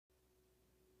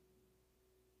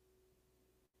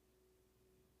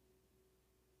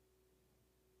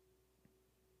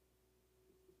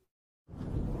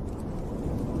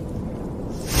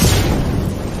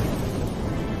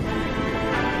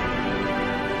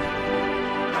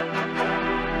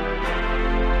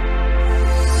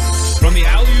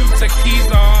the keys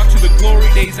are to the glory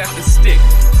days at the stick.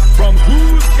 From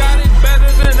who's got it better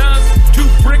than us to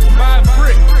brick by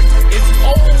brick. It's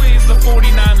always the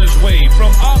 49ers way,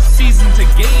 from off-season to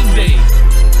game day.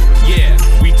 Yeah,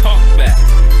 we talk back.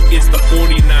 It's the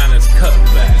 49ers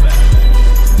cutback.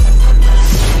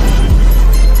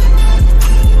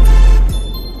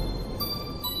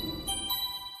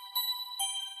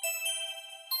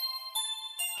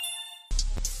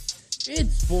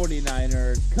 It's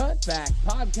 49ers Cutback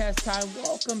Podcast time.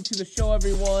 Welcome to the show,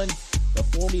 everyone. The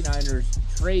 49ers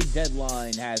trade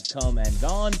deadline has come and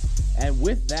gone. And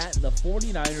with that, the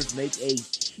 49ers make a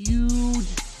huge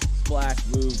splash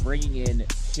move, bringing in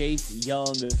Chase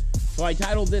Young. So I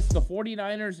titled this, The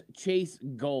 49ers Chase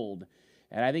Gold.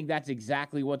 And I think that's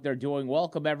exactly what they're doing.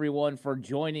 Welcome, everyone, for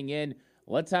joining in.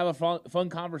 Let's have a fun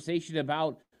conversation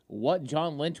about what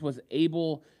John Lynch was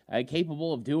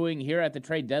capable of doing here at the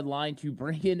trade deadline to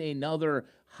bring in another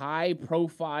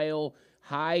high-profile,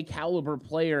 high-caliber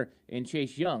player in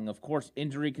Chase Young. Of course,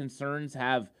 injury concerns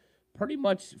have pretty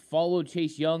much followed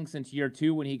Chase Young since year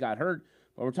 2 when he got hurt.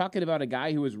 But we're talking about a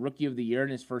guy who was Rookie of the Year in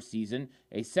his first season,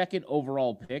 a second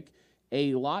overall pick,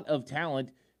 a lot of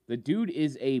talent. The dude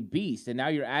is a beast, and now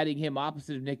you're adding him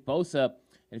opposite of Nick Bosa.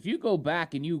 And if you go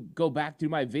back through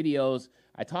my videos,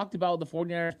 I talked about the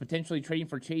 49ers potentially trading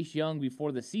for Chase Young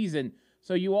before the season,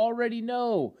 so you already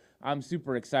know I'm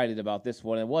super excited about this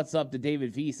one. And what's up to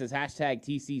David V? Says hashtag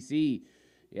TCC.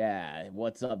 Yeah,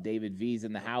 what's up? David V's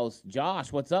in the house.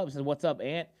 Josh, what's up? Says, what's up,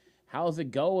 Ant? How's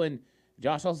it going?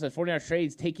 Josh also says 49ers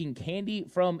trades taking candy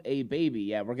from a baby.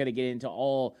 Yeah, we're going to get into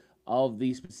all of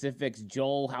the specifics.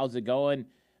 Joel, how's it going?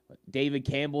 David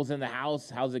Campbell's in the house.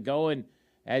 How's it going?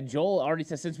 And Joel already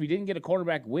says, since we didn't get a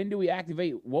quarterback, when do we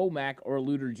activate Womack or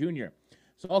Luter Jr.?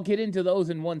 So I'll get into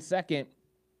those in 1 second.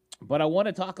 But I want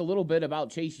to talk a little bit about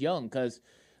Chase Young because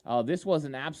this was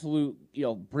an absolute,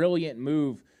 brilliant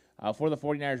move for the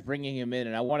 49ers bringing him in.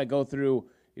 And I want to go through,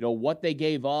 what they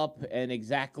gave up and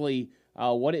exactly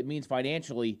what it means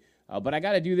financially. But I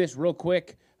got to do this real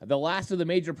quick. The last of the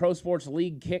major pro sports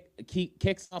league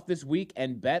kicks off this week,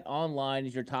 and Bet Online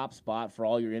is your top spot for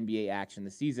all your NBA action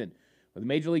this season. With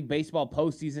Major League Baseball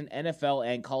postseason, NFL,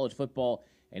 and college football,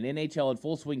 and NHL in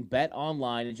full swing, Bet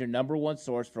Online is your number one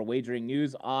source for wagering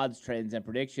news, odds, trends, and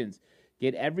predictions.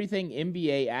 Get everything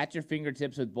NBA at your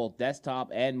fingertips with both desktop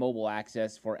and mobile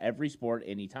access for every sport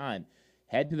anytime.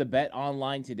 Head to the Bet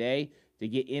Online today to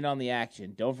get in on the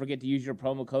action. Don't forget to use your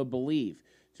promo code BELIEVE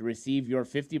to receive your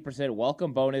 50%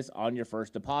 welcome bonus on your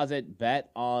first deposit. Bet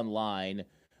Online,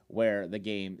 where the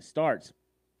game starts.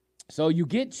 So you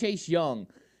get Chase Young.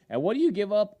 And what do you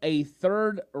give up? A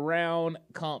third-round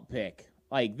comp pick.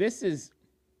 Like, this is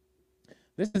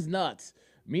nuts.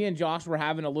 Me and Josh were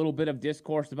having a little bit of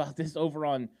discourse about this over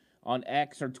on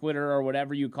X or Twitter or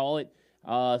whatever you call it.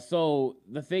 So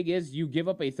the thing is, you give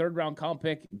up a third-round comp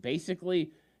pick.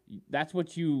 Basically, that's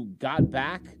what you got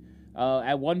back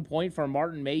at one point from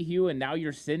Martin Mayhew, and now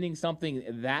you're sending something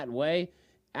that way.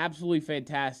 Absolutely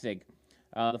fantastic.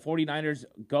 The 49ers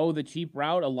go the cheap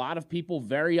route. A lot of people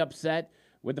very upset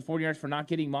with the 49ers for not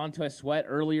getting Montez Sweat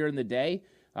earlier in the day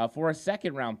for a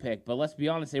second-round pick. But let's be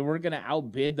honest, they were going to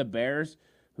outbid the Bears,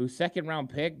 whose second-round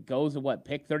pick goes to,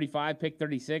 pick 35, pick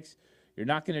 36? You're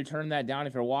not going to turn that down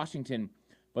if you're Washington.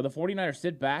 But the 49ers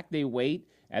sit back, they wait,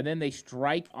 and then they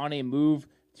strike on a move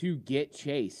to get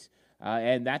Chase.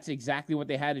 And that's exactly what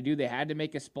they had to do. They had to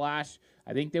make a splash.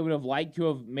 I think they would have liked to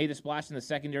have made a splash in the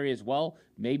secondary as well.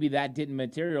 Maybe that didn't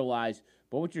materialize.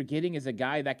 But what you're getting is a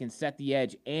guy that can set the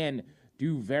edge and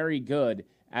do very good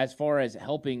as far as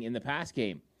helping in the pass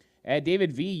game. And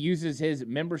David V uses his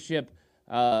membership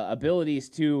abilities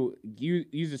to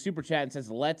use a super chat and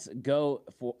says, let's go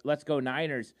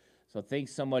Niners. So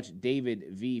thanks so much, David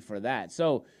V, for that.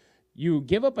 So you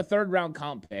give up a third-round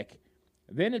comp pick.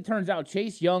 Then it turns out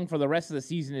Chase Young for the rest of the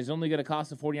season is only going to cost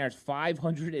the 49ers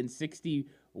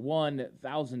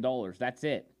 $561,000. That's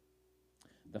it.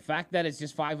 The fact that it's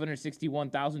just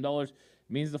 $561,000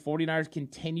 means the 49ers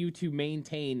continue to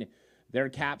maintain their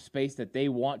cap space that they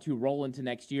want to roll into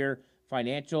next year,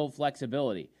 financial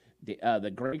flexibility.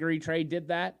 The Gregory trade did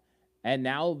that, and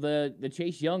now the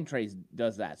Chase Young trade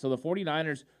does that. So the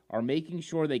 49ers are making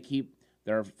sure they keep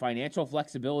their financial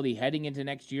flexibility heading into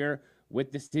next year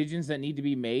with decisions that need to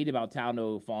be made about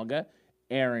Tano Fonga,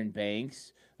 Aaron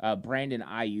Banks, Brandon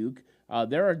Ayuk.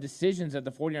 There are decisions that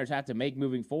the 49ers have to make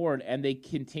moving forward, and they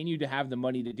continue to have the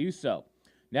money to do so.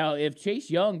 Now, if Chase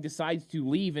Young decides to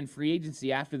leave in free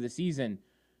agency after the season,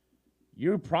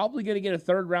 you're probably going to get a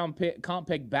third-round comp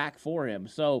pick back for him.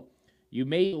 So you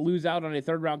may lose out on a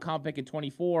third-round comp pick in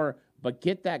 24, but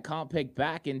get that comp pick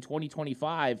back in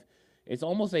 2025. it's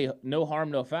almost a no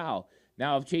harm, no foul.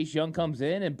 Now, if Chase Young comes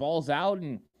in and balls out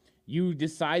and you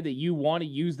decide that you want to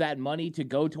use that money to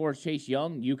go towards Chase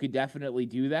Young, you could definitely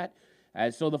do that.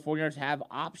 So the 49ers have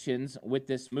options with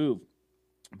this move.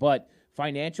 But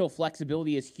financial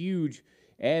flexibility is huge,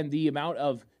 and the amount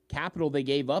of capital they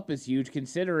gave up is huge,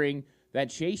 considering that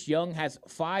Chase Young has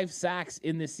 5 sacks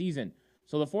in this season.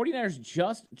 So the 49ers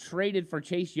just traded for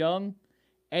Chase Young,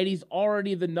 and he's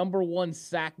already the number 1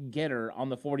 sack getter on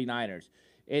the 49ers.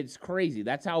 It's crazy.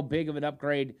 That's how big of an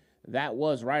upgrade that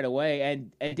was right away.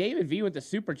 And David V with the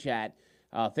super chat,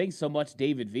 thanks so much,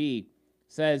 David V,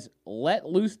 says, let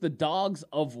loose the dogs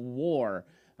of war.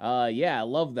 Yeah, I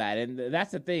love that. And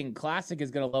that's the thing. Classic is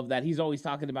going to love that. He's always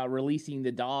talking about releasing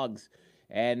the dogs,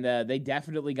 and they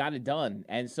definitely got it done.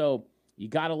 And so you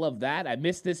got to love that. I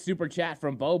missed this super chat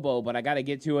from Bobo, but I got to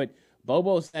get to it.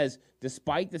 Bobo says,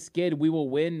 despite the skid, we will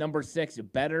win. Number 6,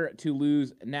 better to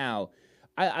lose now.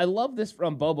 I love this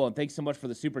from Bobo, and thanks so much for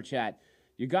the super chat.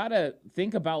 You got to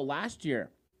think about last year.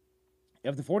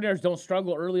 If the 49ers don't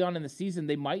struggle early on in the season,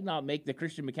 they might not make the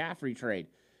Christian McCaffrey trade.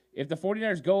 If the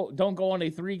 49ers don't go on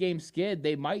a 3-game skid,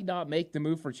 they might not make the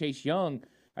move for Chase Young.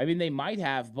 I mean, they might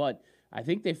have, but I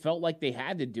think they felt like they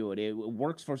had to do it. It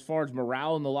works for as far as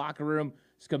morale in the locker room.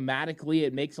 Schematically,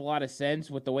 it makes a lot of sense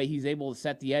with the way he's able to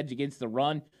set the edge against the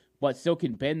run, but still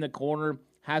can bend the corner,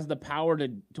 has the power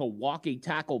to walk a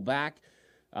tackle back.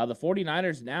 The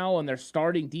 49ers now on their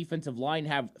starting defensive line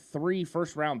have 3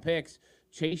 first-round picks: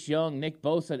 Chase Young, Nick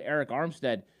Bosa, and Eric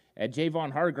Armstead. And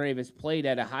Javon Hargrave has played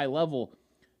at a high level.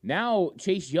 Now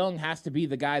Chase Young has to be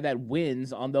the guy that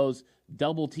wins on those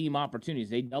double-team opportunities.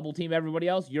 They double-team everybody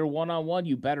else. You're one-on-one.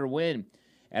 You better win.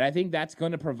 And I think that's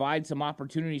going to provide some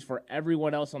opportunities for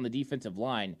everyone else on the defensive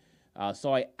line.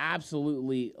 So I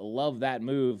absolutely love that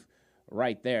move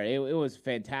right there. It was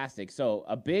fantastic. So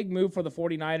a big move for the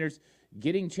 49ers,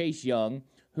 getting Chase Young,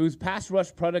 whose pass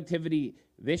rush productivity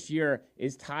this year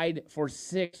is tied for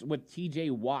 6th with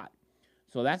TJ Watt.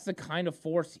 So that's the kind of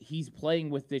force he's playing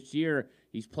with this year.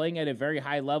 He's playing at a very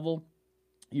high level.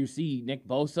 You see Nick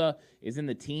Bosa is in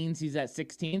the teens. He's at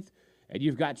 16th. And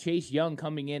you've got Chase Young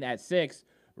coming in at 6th,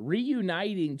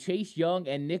 reuniting Chase Young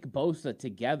and Nick Bosa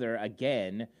together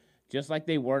again, just like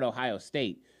they were at Ohio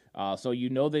State. So you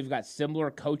know they've got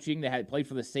similar coaching. They had played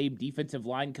for the same defensive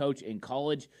line coach in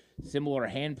college, similar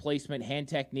hand placement, hand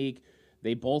technique.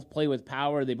 They both play with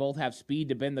power. They both have speed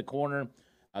to bend the corner.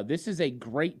 This is a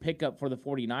great pickup for the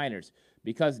 49ers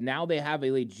because now they have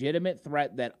a legitimate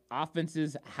threat that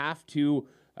offenses have to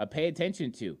pay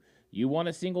attention to. You want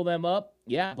to single them up?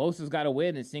 Yeah, Bosa's got to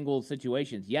win in single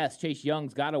situations. Yes, Chase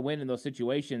Young's got to win in those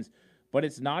situations, but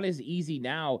it's not as easy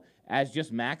now as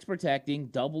just max protecting,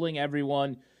 doubling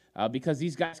everyone, because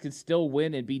these guys can still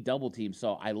win and be double teamed.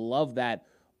 So I love that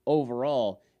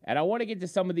overall. And I want to get to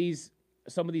some of these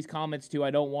comments too.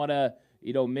 I don't want to,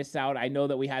 miss out. I know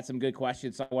that we had some good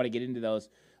questions, so I want to get into those.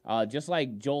 Just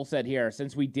like Joel said here,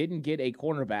 since we didn't get a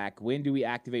cornerback, when do we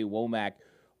activate Womack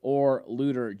or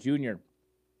Luter Jr.?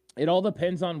 It all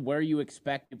depends on where you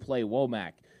expect to play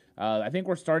Womack. I think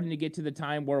we're starting to get to the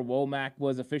time where Womack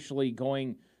was officially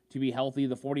going to be healthy.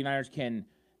 The 49ers can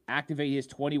activate his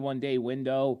 21-day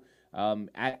window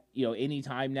at any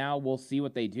time now. We'll see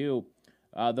what they do.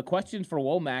 The questions for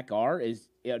Womack is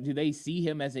do they see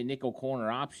him as a nickel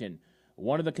corner option?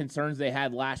 One of the concerns they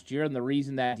had last year, and the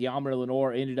reason that Deommodore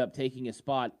Lenoir ended up taking a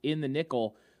spot in the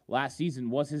nickel last season,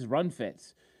 was his run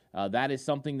fits. That is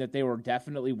something that they were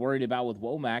definitely worried about with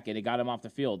Womack, and it got him off the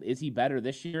field. Is he better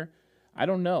this year? I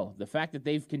don't know. The fact that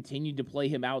they've continued to play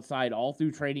him outside all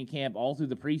through training camp, all through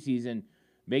the preseason,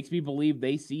 makes me believe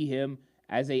they see him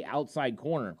as a outside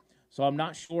corner. So I'm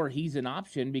not sure he's an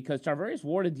option because Tarvarius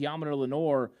Ward and Deommodore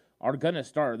Lenoir are going to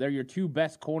start. They're your 2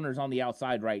 best corners on the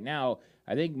outside right now.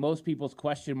 I think most people's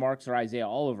question marks are Isaiah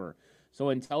Oliver. So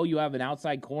until you have an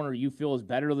outside corner you feel is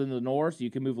better than Lenoir, so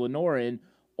you can move Lenoir in,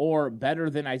 or better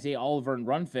than Isaiah Oliver in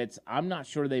run fits, I'm not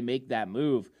sure they make that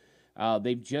move.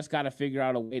 They've just got to figure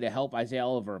out a way to help Isaiah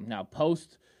Oliver. Now,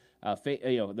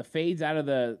 the fades out of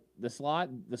the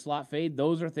slot fade,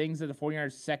 those are things that the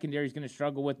 49ers secondary is going to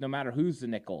struggle with no matter who's the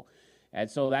nickel. And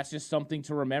so that's just something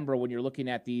to remember when you're looking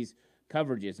at these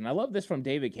coverages. And I love this from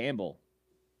David Campbell.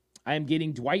 I am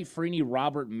getting Dwight Freeney,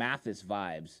 Robert Mathis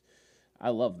vibes. I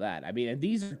love that. I mean, and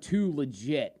these are 2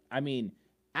 legit,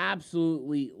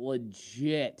 absolutely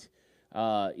legit,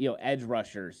 edge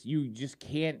rushers. You just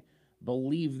can't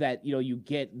believe that, you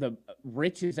get the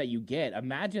riches that you get.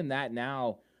 Imagine that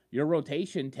now your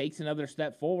rotation takes another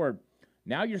step forward.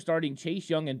 Now you're starting Chase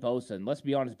Young and Bosa. And let's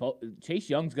be honest, Chase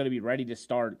Young's going to be ready to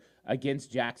start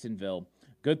against Jacksonville.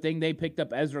 Good thing they picked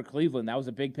up Ezra Cleveland. That was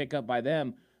a big pickup by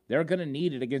them. They're going to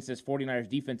need it against this 49ers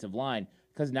defensive line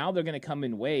because now they're going to come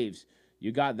in waves.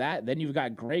 You got that. Then you've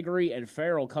got Gregory and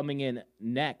Farrell coming in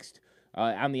next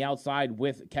on the outside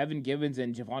with Kevin Givens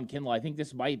and Javon Kinlaw. I think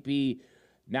this might be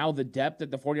now the depth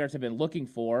that the 49ers have been looking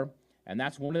for, and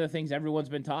that's one of the things everyone's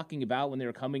been talking about when they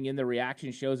were coming in the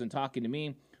reaction shows and talking to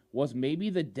me, was maybe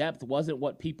the depth wasn't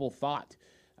what people thought.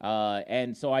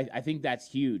 And so I think that's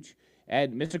huge.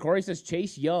 And Mr. Corey says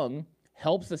Chase Young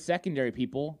helps the secondary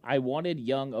people. I wanted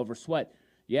Young over Sweat.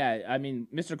 Yeah, I mean,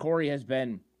 Mr. Corey has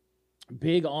been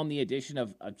big on the addition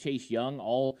of Chase Young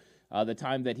all the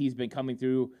time that he's been coming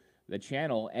through the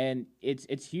channel, and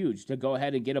it's huge to go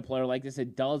ahead and get a player like this.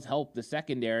 It does help the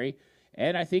secondary,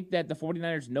 and I think that the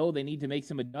 49ers know they need to make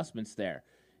some adjustments there,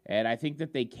 and I think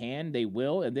that they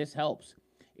will, and this helps.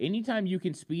 Anytime you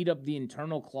can speed up the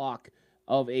internal clock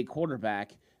of a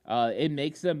quarterback, it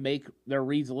makes them make their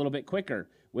reads a little bit quicker,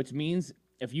 which means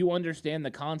if you understand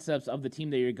the concepts of the team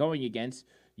that you're going against,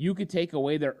 you could take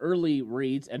away their early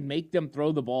reads and make them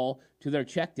throw the ball to their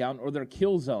check down or their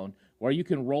kill zone, where you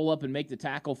can roll up and make the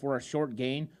tackle for a short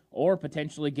gain or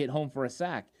potentially get home for a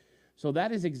sack. So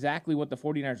that is exactly what the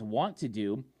 49ers want to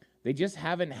do. They just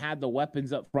haven't had the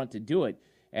weapons up front to do it.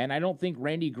 And I don't think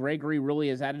Randy Gregory really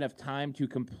has had enough time to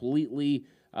completely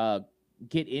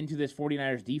get into this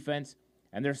 49ers defense.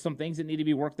 And there's some things that need to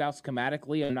be worked out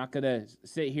schematically. I'm not going to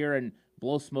sit here and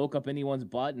blow smoke up anyone's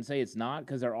butt and say it's not,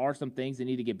 because there are some things they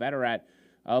need to get better at.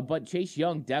 But Chase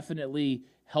Young definitely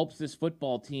helps this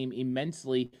football team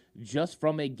immensely just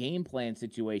from a game plan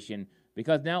situation,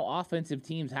 because now offensive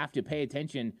teams have to pay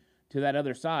attention to that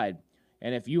other side.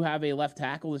 And if you have a left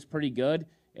tackle that's pretty good,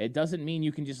 it doesn't mean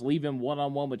you can just leave him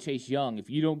one-on-one with Chase Young. If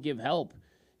you don't give help,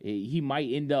 he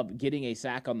might end up getting a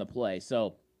sack on the play.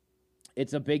 So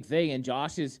it's a big thing, and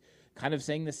Josh is kind of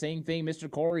saying the same thing Mr.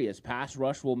 Corey is. Pass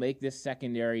rush will make this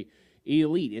secondary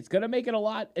elite. It's going to make it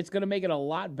a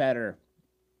lot better.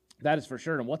 That is for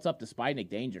sure. And what's up to Spidnick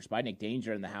Danger? Spidnick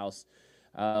Danger in the house.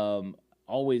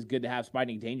 Always good to have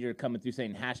Spidnick Danger coming through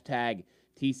saying hashtag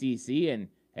TCC. And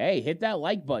hey, hit that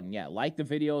like button. Yeah, like the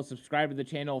video, subscribe to the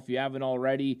channel if you haven't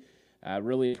already.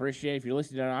 Really appreciate it. If you're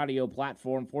listening on an audio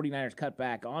platform, 49ers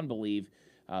Cutback on Believe.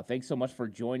 Thanks so much for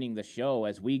joining the show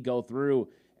as we go through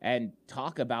and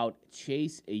talk about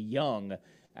Chase Young.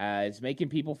 It's making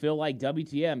people feel like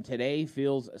WTM. Today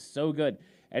feels so good.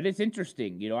 And it's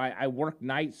interesting. You know, I work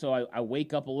nights, so I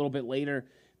wake up a little bit later.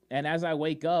 And as I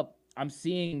wake up, I'm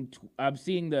seeing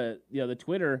the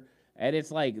Twitter, and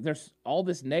it's like there's all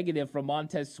this negative from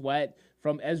Montez Sweat,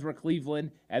 from Ezra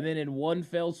Cleveland, and then in one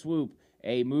fell swoop,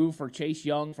 a move for Chase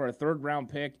Young for a third-round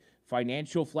pick,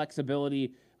 financial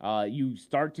flexibility. You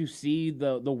start to see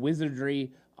the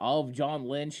wizardry of John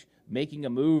Lynch making a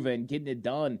move and getting it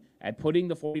done and putting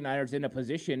the 49ers in a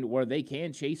position where they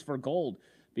can chase for gold,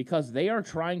 because they are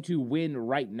trying to win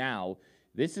right now.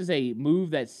 This is a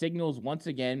move that signals, once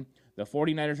again, the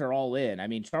 49ers are all in. I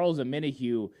mean, Charles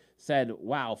Omenihu said,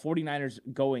 wow, 49ers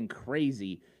going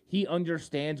crazy. He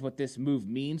understands what this move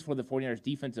means for the 49ers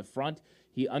defensive front.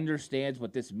 He understands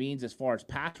what this means as far as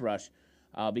pass rush,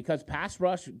 because pass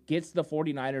rush gets the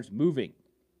 49ers moving.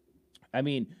 I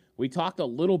mean, we talked a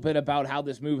little bit about how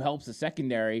this move helps the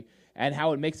secondary and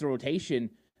how it makes the rotation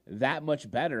that much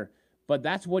better. But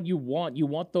that's what you want. You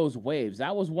want those waves.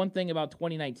 That was one thing about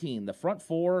 2019. The front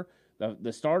four,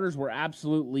 the starters were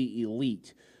absolutely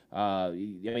elite. I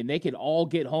mean, they could all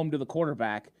get home to the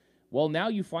quarterback. Well, now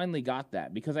you finally got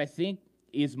that, because I think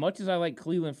as much as I like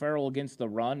Clelin Ferrell against the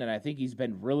run, and I think he's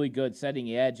been really good setting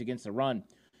the edge against the run,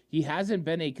 he hasn't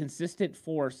been a consistent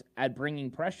force at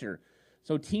bringing pressure.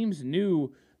 So teams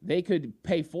knew they could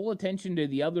pay full attention to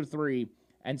the other three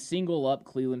and single up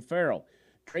Clelin Ferrell.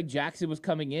 Drake Jackson was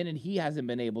coming in, and he hasn't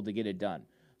been able to get it done.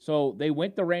 So they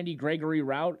went the Randy Gregory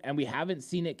route, and we haven't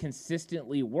seen it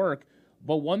consistently work.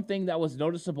 But one thing that was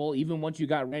noticeable, even once you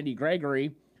got Randy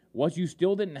Gregory, was you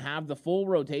still didn't have the full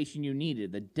rotation you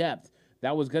needed, the depth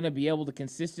that was going to be able to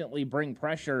consistently bring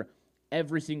pressure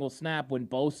every single snap when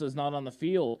Bosa's not on the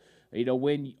field. You know,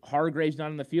 when Hargrave's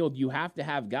not on the field, you have to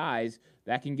have guys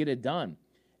that can get it done.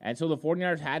 And so the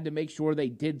 49ers had to make sure they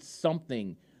did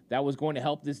something that was going to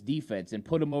help this defense and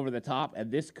put them over the top,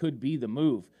 and this could be the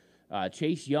move.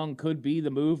 Chase Young could be the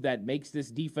move that makes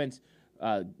this defense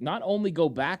not only go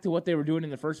back to what they were doing in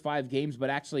the first 5 games, but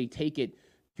actually take it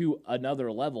to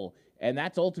another level. And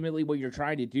that's ultimately what you're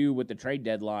trying to do with the trade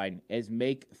deadline, is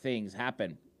make things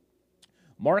happen.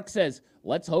 Mark says,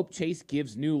 let's hope Chase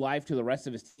gives new life to the rest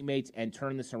of his teammates and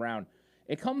turn this around.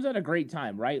 It comes at a great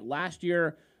time, right? Last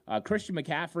year, Christian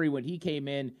McCaffrey, when he came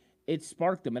in, it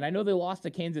sparked them. And I know they lost to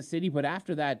Kansas City, but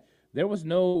after that, there was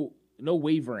no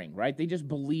wavering, right? They just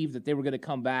believed that they were going to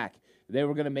come back. They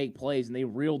were going to make plays, and they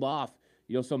reeled off,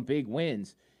 some big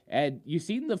wins. And you've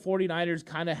seen the 49ers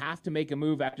kind of have to make a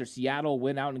move after Seattle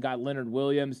went out and got Leonard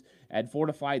Williams and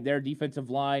fortified their defensive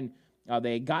line.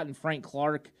 They had gotten Frank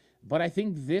Clark, but I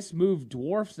think this move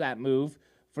dwarfs that move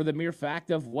for the mere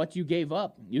fact of what you gave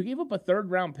up. You gave up a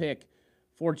third-round pick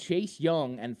for Chase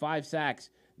Young and 5 sacks.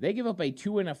 They give up a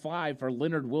 2 and a 5 for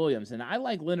Leonard Williams, and I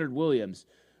like Leonard Williams,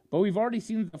 but we've already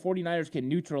seen that the 49ers can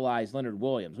neutralize Leonard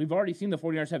Williams. We've already seen the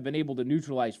 49ers have been able to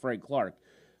neutralize Frank Clark.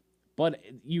 But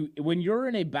when you're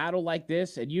in a battle like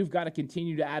this and you've got to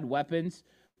continue to add weapons,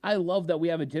 I love that we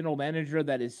have a general manager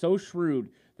that is so shrewd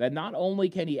that not only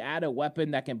can he add a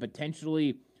weapon that can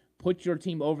potentially put your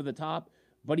team over the top,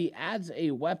 but he adds a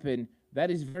weapon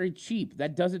that is very cheap,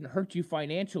 that doesn't hurt you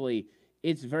financially.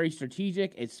 It's very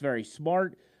strategic. It's very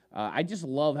smart. I just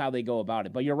love how they go about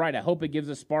it. But you're right. I hope it gives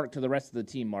a spark to the rest of the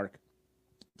team, Mark.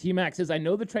 T-Mac says, I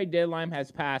know the trade deadline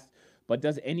has passed, but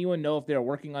does anyone know if they're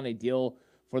working on a deal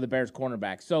for the Bears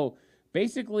cornerback? So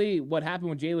basically what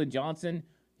happened with Jalen Johnson,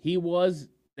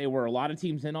 there were a lot of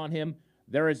teams in on him.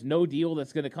 There is no deal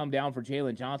that's going to come down for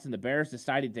Jalen Johnson. The Bears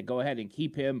decided to go ahead and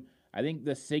keep him. I think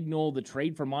the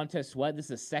trade for Montez Sweat, this is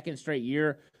the second straight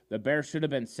year. The Bears should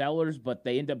have been sellers, but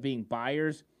they end up being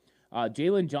buyers.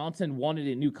 Jalen Johnson wanted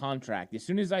a new contract. As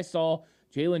soon as I saw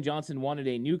Jalen Johnson wanted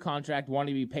a new contract,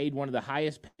 wanted to be paid one of the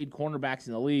highest paid cornerbacks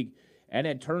in the league, and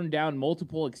had turned down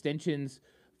multiple extensions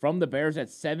from the Bears at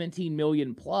 $17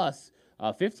 million plus.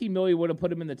 $15 million would have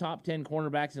put him in the top 10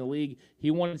 cornerbacks in the league.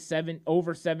 He wanted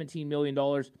over $17 million.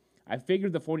 I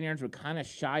figured the 49ers would kind of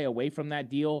shy away from that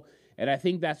deal, and I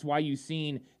think that's why you've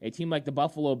seen a team like the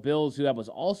Buffalo Bills, who was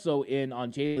also in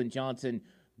on Jalen Johnson,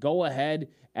 go ahead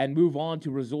and move on to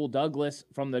Rasul Douglas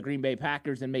from the Green Bay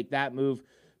Packers and make that move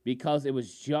because it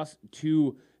was just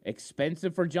too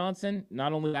expensive for Johnson.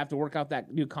 Not only have to work out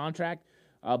that new contract,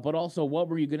 but also what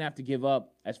were you going to have to give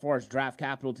up as far as draft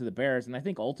capital to the Bears? And I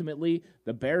think ultimately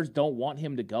the Bears don't want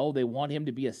him to go. They want him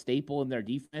to be a staple in their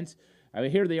defense. I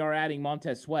mean, here they are adding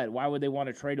Montez Sweat. Why would they want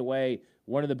to trade away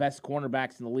one of the best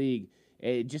cornerbacks in the league?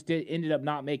 It ended up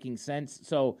not making sense.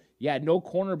 So, yeah, no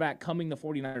cornerback coming the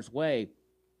 49ers' way.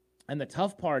 And the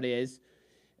tough part is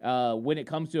when it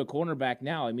comes to a cornerback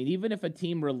now, I mean, even if a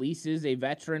team releases a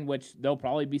veteran, which there'll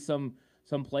probably be some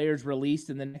players released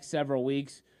in the next several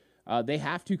weeks, they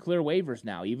have to clear waivers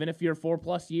now. Even if you're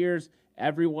 4+ years,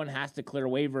 everyone has to clear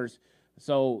waivers.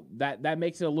 So that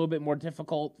makes it a little bit more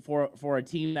difficult for a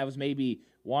team that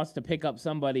wants to pick up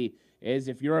somebody. Is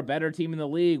if you're a better team in the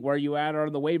league, where you at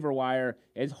on the waiver wire,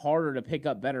 it's harder to pick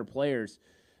up better players.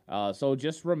 So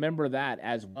just remember that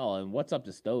as well. And what's up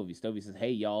to Stovey? Stovey says, hey,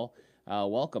 y'all.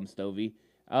 Welcome, Stovey.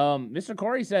 Mr.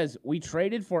 Corey says, we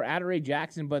traded for Adoree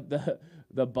Jackson, but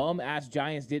the bum-ass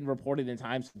Giants didn't report it in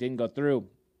time, so it didn't go through.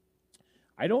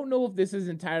 I don't know if this is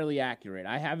entirely accurate.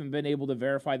 I haven't been able to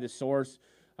verify the source,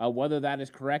 whether that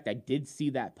is correct. I did see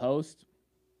that post.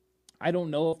 I don't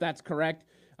know if that's correct.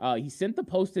 He sent the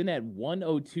post in at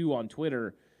 1:02 on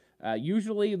Twitter.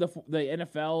 Usually the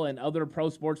NFL and other pro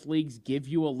sports leagues give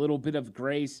you a little bit of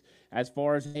grace as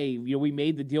far as, hey, we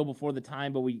made the deal before the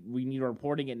time, but we need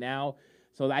reporting it now.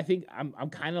 So I think I'm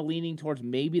kind of leaning towards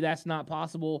maybe that's not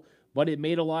possible, but it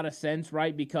made a lot of sense,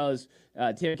 right? Because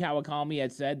Tim Kawakami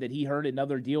had said that he heard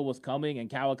another deal was coming, and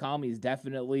Kawakami is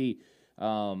definitely,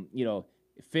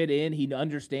 fit in. He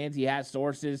understands. He has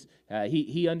sources.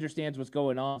 He understands what's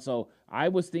going on. So I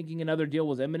was thinking another deal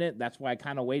was imminent. That's why I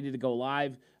kind of waited to go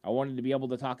live. I wanted to be able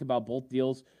to talk about both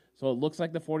deals. So it looks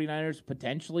like the 49ers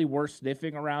potentially were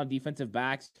sniffing around defensive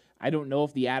backs. I don't know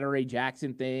if the Adoree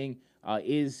Jackson thing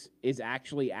is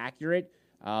actually accurate,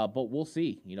 but we'll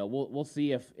see. We'll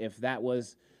see if that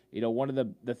was one of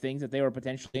the things that they were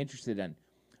potentially interested in.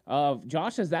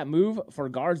 Josh says that move for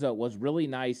Garza was really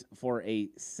nice for a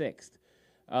 6th.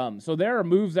 So there are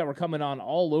moves that were coming on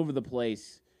all over the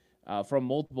place from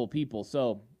multiple people.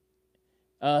 So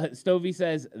Stovey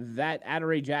says that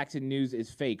Adoree Jackson news is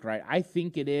fake, right? I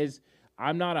think it is.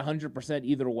 I'm not 100%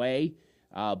 either way,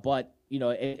 but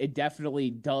it definitely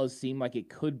does seem like it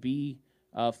could be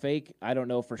fake. I don't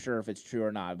know for sure if it's true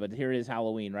or not, but here is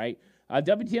Halloween, right?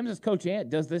 WTM says, Coach Ant,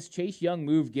 does this Chase Young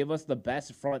move give us the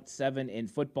best front 7 in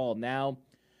football now?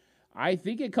 I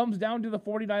think it comes down to the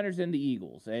 49ers and the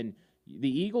Eagles, and the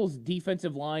Eagles'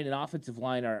 defensive line and offensive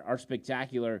line are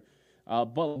spectacular,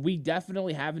 but we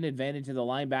definitely have an advantage in the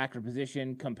linebacker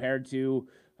position compared to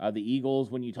the Eagles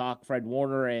when you talk Fred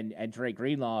Warner and Drake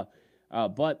Greenlaw.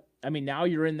 But I mean, now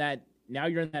you're in that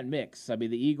mix. I mean,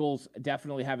 the Eagles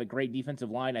definitely have a great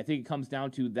defensive line. I think it comes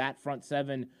down to that front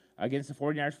 7 against the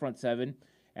 49ers front 7,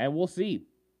 and we'll see.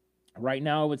 Right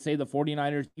now, I would say the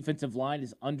 49ers defensive line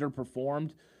is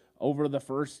underperformed over the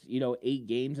first, 8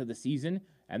 games of the season,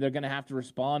 and they're going to have to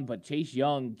respond. But Chase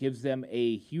Young gives them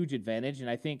a huge advantage. And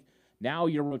I think now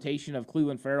your rotation of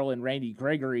Cleveland Farrell and Randy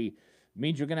Gregory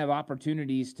means you're going to have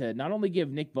opportunities to not only give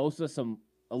Nick Bosa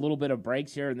a little bit of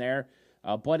breaks here and there,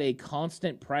 but a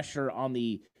constant pressure on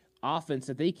the offense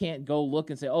that they can't go look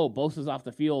and say, oh, Bosa's off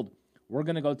the field. We're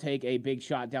going to go take a big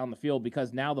shot down the field,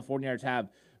 because now the 49ers have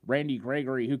Randy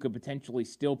Gregory, who could potentially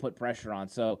still put pressure on.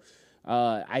 So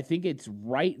I think it's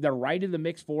right. They're right in the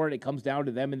mix for it. It comes down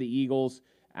to them and the Eagles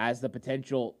as the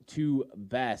potential 2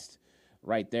 best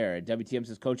right there. WTM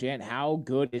says, Coach Ant, how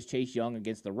good is Chase Young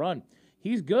against the run?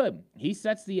 He's good. He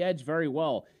sets the edge very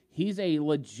well. He's a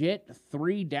legit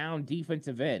 3-down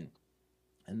defensive end.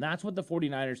 And that's what the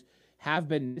 49ers have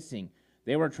been missing.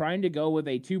 They were trying to go with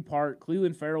a 2-part.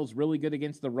 Cleveland Farrell's really good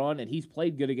against the run, and he's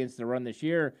played good against the run this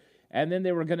year. And then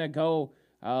they were going to go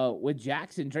with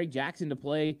Drake Jackson, to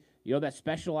play, that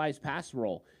specialized pass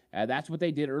role. That's what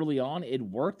they did early on. It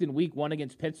worked in week 1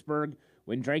 against Pittsburgh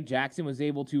when Drake Jackson was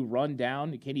able to run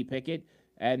down Kenny Pickett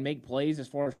and make plays as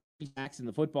far as Jackson in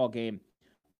the football game.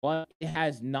 But it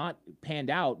has not panned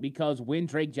out, because when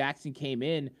Drake Jackson came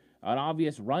in on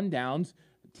obvious rundowns,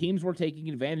 teams were taking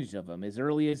advantage of him. As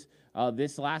early as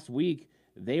this last week,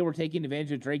 they were taking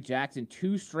advantage of Drake Jackson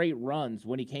 2 straight runs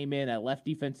when he came in at left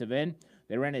defensive end.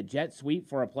 They ran a jet sweep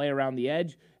for a play around the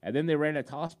edge, and then they ran a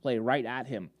toss play right at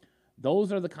him.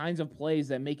 Those are the kinds of plays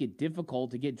that make it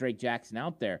difficult to get Drake Jackson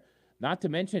out there. Not to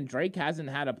mention, Drake hasn't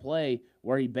had a play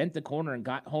where he bent the corner and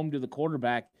got home to the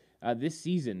quarterback this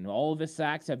season. All of his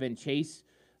sacks have been chase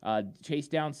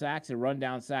down sacks and run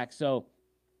down sacks. So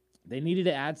they needed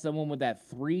to add someone with that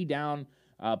 3-down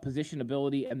position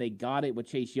ability, and they got it with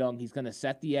Chase Young. He's going to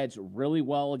set the edge really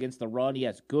well against the run. He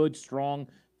has good, strong,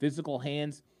 physical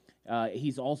hands.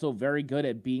 He's also very good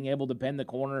at being able to bend the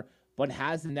corner, but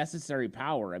has the necessary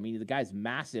power. I mean, the guy's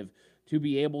massive to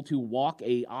be able to walk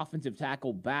a offensive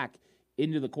tackle back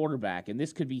into the quarterback. And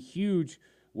this could be huge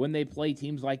when they play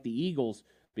teams like the Eagles,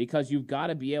 because you've got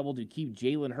to be able to keep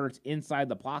Jalen Hurts inside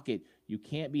the pocket. You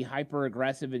can't be hyper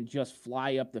aggressive and just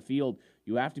fly up the field.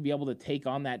 You have to be able to take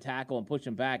on that tackle and push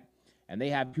him back. And they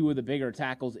have 2 of the bigger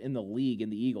tackles in the league in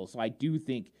the Eagles. So I do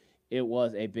think it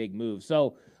was a big move.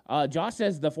 So Josh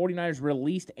says the 49ers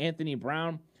released Anthony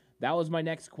Brown. That was my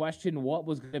next question. What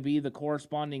was going to be the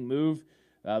corresponding move?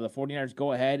 The 49ers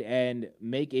go ahead and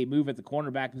make a move at the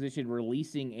cornerback position,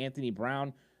 releasing Anthony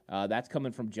Brown. That's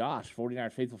coming from Josh,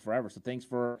 49ers Faithful Forever. So thanks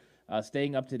for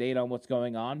staying up to date on what's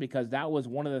going on, because that was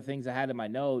one of the things I had in my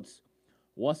notes.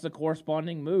 What's the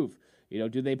corresponding move?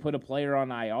 Do they put a player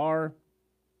on IR?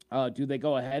 Do they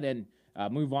go ahead and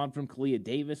move on from Kalia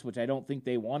Davis, which I don't think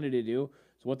they wanted to do?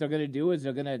 So what they're going to do is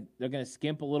they're going to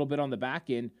skimp a little bit on the back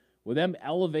end. With them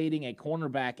elevating a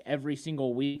cornerback every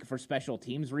single week for special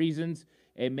teams reasons,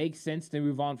 it makes sense to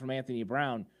move on from Anthony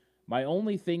Brown. My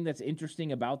only thing that's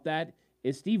interesting about that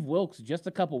is Steve Wilks just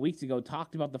a couple weeks ago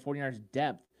talked about the 49ers'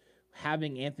 depth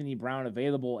having Anthony Brown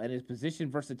available and his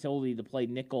position versatility to play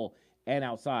nickel and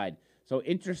outside. So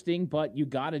interesting, but you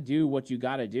got to do what you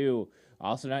got to do.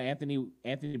 Also, now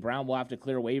Anthony Brown will have to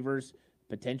clear waivers.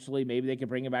 Potentially, maybe they could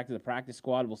bring him back to the practice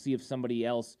squad. We'll see if somebody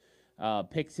else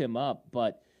picks him up.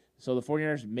 But so the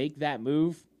 49ers make that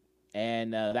move,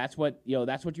 and that's what you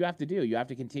have to do. You have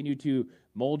to continue to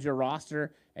mold your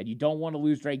roster, and you don't want to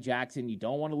lose Drake Jackson. You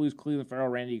don't want to lose Cleveland Farrell,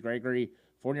 Randy Gregory.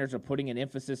 49ers are putting an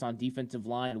emphasis on defensive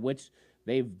line, which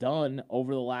they've done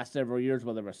over the last several years,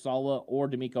 whether it's Sala or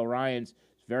DeMeco Ryans.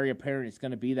 It's very apparent it's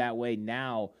going to be that way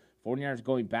now. 49ers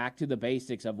going back to the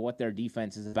basics of what their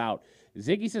defense is about.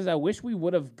 Ziggy says, I wish we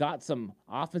would have got some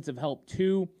offensive help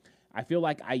too. I feel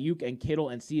like Ayuk and Kittle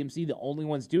and CMC the only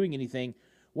ones doing anything.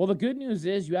 Well, the good news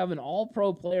is you have an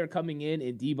all-pro player coming in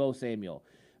Deebo Samuel.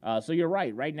 So you're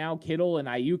right. Right now, Kittle and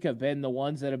Ayuk have been the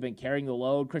ones that have been carrying the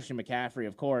load. Christian McCaffrey,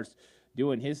 of course,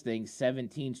 doing his thing,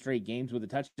 17 straight games with a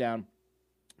touchdown.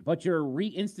 But you're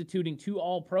reinstituting 2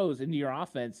 all-pros into your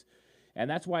offense, and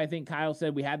that's why I think Kyle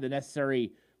said we had the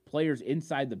necessary players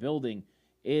inside the building.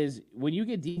 Is when you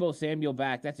get Deebo Samuel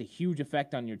back, that's a huge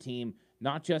effect on your team,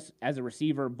 not just as a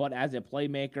receiver, but as a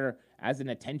playmaker, as an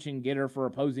attention getter for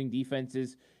opposing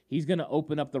defenses. He's going to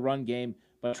open up the run game,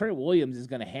 but Trent Williams is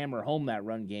going to hammer home that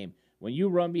run game. When you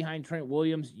run behind Trent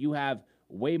Williams, you have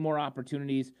way more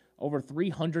opportunities, over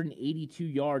 382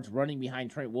 yards running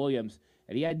behind Trent Williams,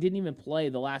 and he didn't even play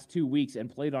the last 2 weeks and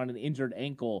played on an injured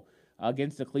ankle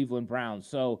against the Cleveland Browns.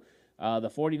 So the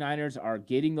 49ers are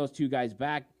getting those 2 guys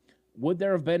back. Would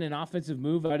there have been an offensive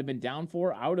move I'd have been down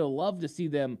for? I would have loved to see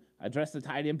them address the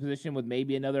tight end position with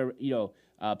maybe another,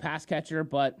 pass catcher.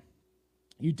 But,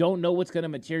 You don't know what's going to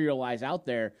materialize out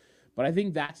there, but I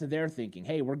think that's their thinking.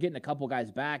 Hey, we're getting a couple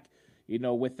guys back.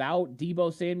 Without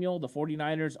Deebo Samuel, the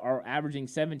 49ers are averaging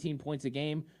 17 points a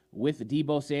game. With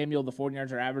Deebo Samuel, the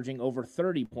 49ers are averaging over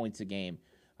 30 points a game.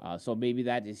 So maybe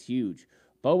that is huge.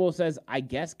 Bobo says, I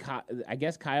guess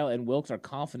Kyle and Wilkes are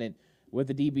confident with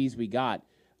the DBs we got.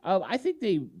 I think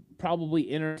they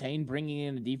probably entertained bringing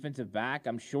in a defensive back.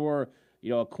 I'm sure,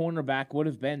 a cornerback would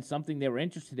have been something they were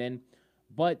interested in.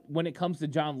 But when it comes to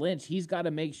John Lynch, he's got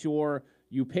to make sure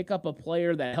you pick up a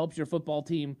player that helps your football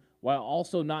team while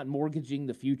also not mortgaging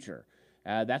the future.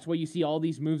 That's why you see all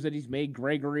these moves that he's made.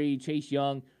 Gregory, Chase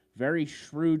Young, very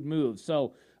shrewd moves.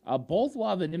 So both will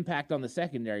have an impact on the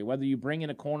secondary. Whether you bring in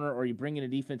a corner or you bring in a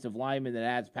defensive lineman that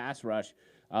adds pass rush,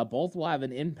 both will have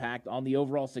an impact on the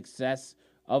overall success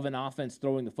of an offense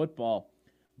throwing the football.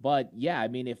 But, yeah, I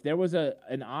mean, if there was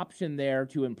an option there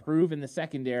to improve in the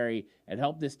secondary and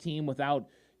help this team without,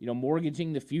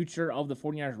 mortgaging the future of the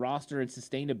 49ers roster and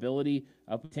sustainability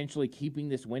of potentially keeping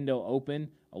this window open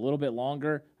a little bit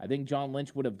longer, I think John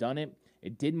Lynch would have done it.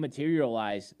 It didn't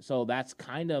materialize, so that's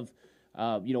kind of,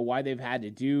 why they've had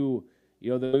to do,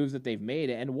 the moves that they've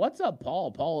made. And what's up, Paul?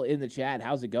 Paul in the chat,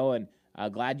 how's it going?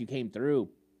 Glad you came through.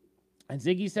 And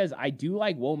Ziggy says, I do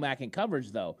like Womack in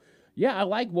coverage, though. Yeah, I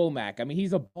like Womack. I mean,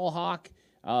 he's a ball hawk.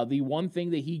 The one thing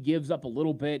that he gives up a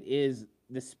little bit is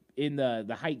this in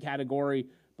the height category,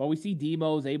 but we see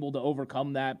Demo's able to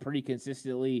overcome that pretty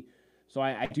consistently. So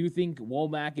I do think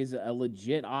Womack is a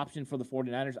legit option for the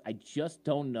 49ers. I just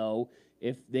don't know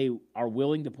if they are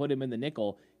willing to put him in the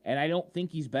nickel, and I don't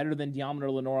think he's better than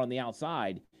Deommodore Lenoir on the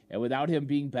outside. And without him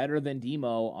being better than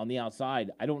Demo on the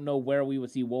outside, I don't know where we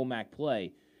would see Womack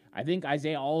play. I think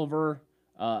Isaiah Oliver,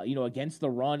 against the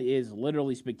run is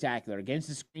literally spectacular. Against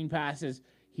the screen passes,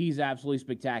 he's absolutely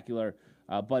spectacular.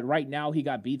 But right now he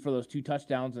got beat for those 2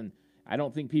 touchdowns, and I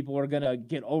don't think people are going to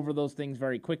get over those things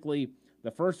very quickly.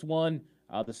 The first one,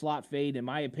 the slot fade, in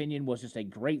my opinion, was just a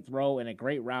great throw and a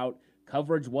great route.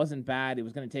 Coverage wasn't bad. It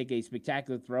was going to take a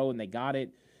spectacular throw, and they got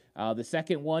it. The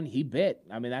second one, he bit.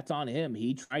 I mean, that's on him.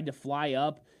 He tried to fly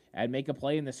up and make a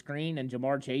play in the screen, and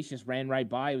Jamar Chase just ran right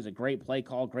by. It was a great play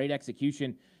call, great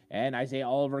execution, and Isaiah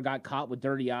Oliver got caught with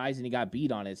dirty eyes, and he got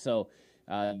beat on it. So,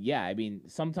 I mean,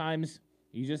 sometimes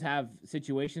you just have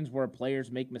situations where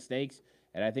players make mistakes,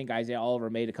 and I think Isaiah Oliver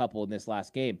made a couple in this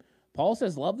last game. Paul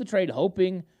says, love the trade,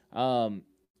 hoping Luter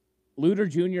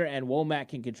Jr. and Womack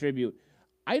can contribute.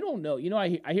 I don't know.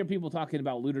 I hear people talking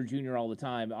about Luter Jr. all the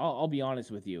time. I'll be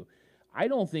honest with you. I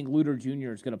don't think Luter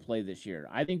Jr. is going to play this year.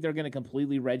 I think they're going to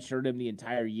completely redshirt him the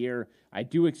entire year. I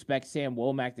do expect Sam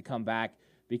Womack to come back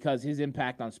because his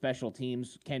impact on special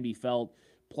teams can be felt.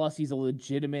 Plus, he's a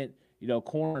legitimate,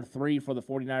 corner 3 for the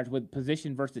 49ers with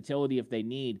position versatility if they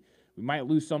need. We might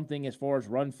lose something as far as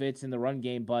run fits in the run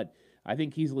game, but I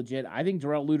think he's legit. I think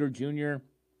Darrell Luter Jr.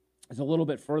 is a little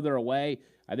bit further away.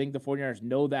 I think the 49ers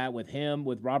know that with him,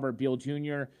 with Robert Beal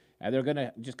Jr., and they're going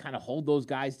to just kind of hold those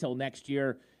guys till next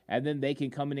year, and then they can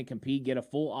come in and compete, get a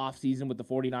full offseason with the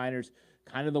 49ers,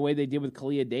 kind of the way they did with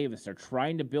Kalia Davis. They're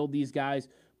trying to build these guys,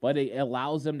 but it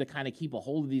allows them to kind of keep a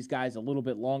hold of these guys a little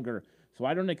bit longer. So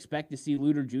I don't expect to see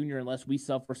Luter Jr. unless we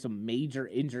suffer some major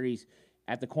injuries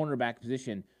at the cornerback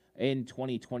position in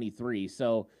 2023.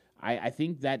 So I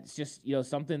think that's just,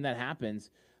 something that happens.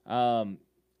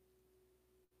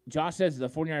 Josh says the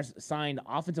 49ers signed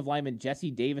offensive lineman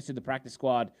Jesse Davis to the practice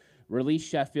squad, released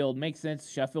Sheffield. Makes sense.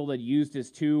 Sheffield had used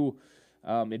his 2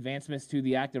 advancements to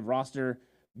the active roster.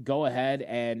 Go ahead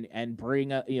and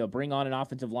bring on an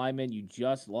offensive lineman. You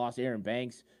just lost Aaron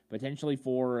Banks potentially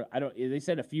for they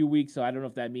said a few weeks, so I don't know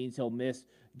if that means he'll miss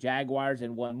Jaguars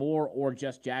and one more or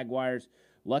just Jaguars.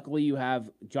 Luckily, you have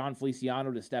John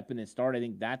Feliciano to step in and start. I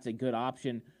think that's a good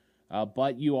option.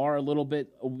 But you are a little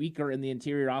bit weaker in the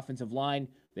interior offensive line.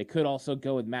 They could also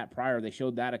go with Matt Pryor. They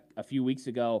showed that a few weeks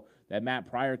ago that Matt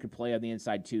Pryor could play on the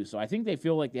inside too. So I think they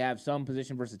feel like they have some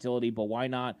position versatility, but why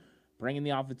not bring in the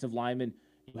offensive lineman?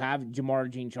 You have Jamar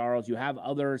Jean-Charles. You have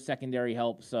other secondary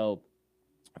help. So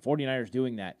 49ers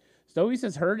doing that. Stovey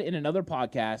says, heard in another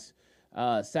podcast,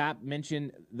 Sapp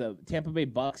mentioned the Tampa Bay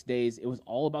Bucks days. It was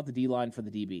all about the D-line for the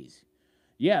DBs.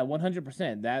 Yeah,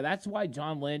 100%. That's why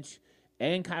John Lynch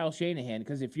and Kyle Shanahan,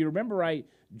 because if you remember right,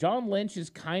 John Lynch is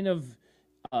kind of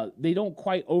they don't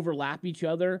quite overlap each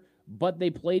other, but they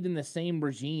played in the same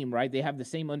regime, right? They have the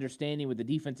same understanding with the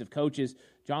defensive coaches.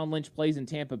 John Lynch plays in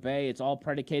Tampa Bay. It's all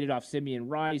predicated off Simeon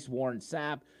Rice, Warren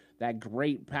Sapp, that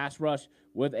great pass rush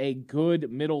with a good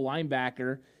middle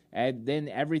linebacker, and then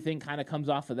everything kind of comes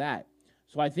off of that.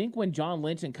 So I think when John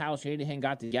Lynch and Kyle Shanahan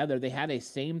got together, they had a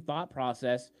same thought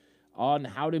process on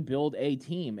how to build a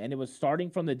team, and it was starting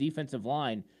from the defensive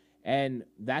line. And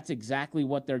that's exactly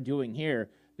what they're doing here.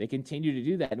 They continue to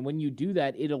do that. And when you do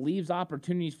that, it leaves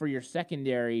opportunities for your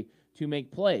secondary to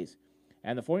make plays.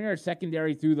 And the 49ers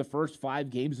secondary through the first 5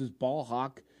 games was ball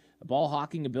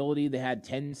hawking ability. They had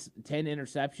 10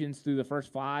 interceptions through the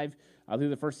first 5. Through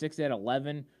the first 6, they had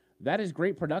 11. That is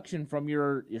great production from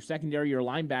your secondary, your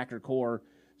linebacker core.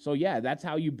 So, yeah, that's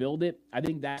how you build it. I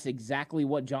think that's exactly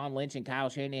what John Lynch and Kyle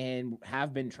Shanahan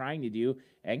have been trying to do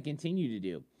and continue to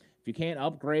do. If you can't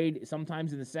upgrade,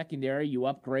 sometimes in the secondary, you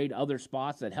upgrade other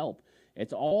spots that help.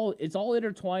 It's all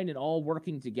intertwined and all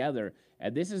working together,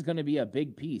 and this is going to be a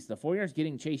big piece. The 49ers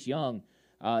getting Chase Young,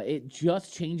 it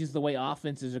just changes the way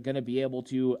offenses are going to be able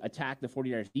to attack the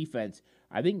 49ers defense.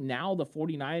 I think now the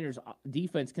 49ers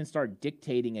defense can start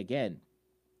dictating again.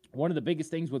 One of the biggest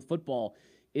things with football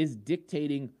is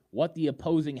dictating what the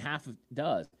opposing half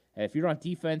does. And if you're on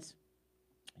defense,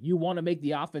 you want to make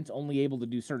the offense only able to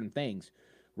do certain things.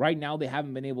 Right now, they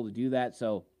haven't been able to do that,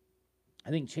 so I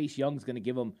think Chase Young's going to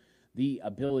give them the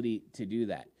ability to do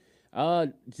that.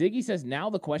 Ziggy says, now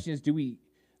the question is, do we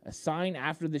sign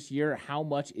after this year? How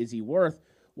much is he worth?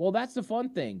 Well, that's the fun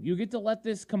thing. You get to let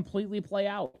this completely play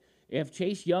out. If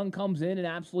Chase Young comes in and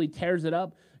absolutely tears it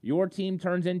up, your team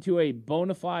turns into a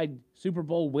bona fide Super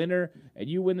Bowl winner, and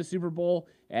you win the Super Bowl,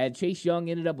 and Chase Young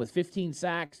ended up with 15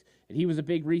 sacks, and he was a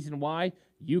big reason why,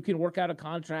 you can work out a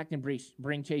contract and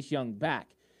bring Chase Young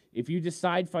back. If you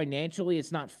decide financially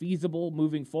it's not feasible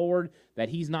moving forward, that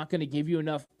he's not going to give you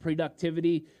enough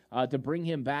productivity to bring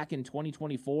him back in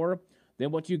 2024,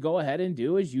 then what you go ahead and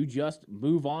do is you just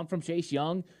move on from Chase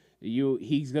Young.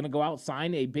 He's going to go out,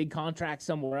 sign a big contract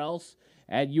somewhere else,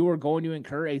 and you are going to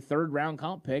incur a third-round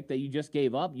comp pick that you just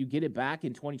gave up. You get it back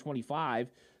in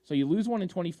 2025. So you lose one in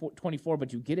 2024,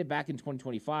 but you get it back in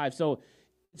 2025. So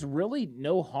it's really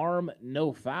no harm,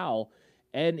 no foul.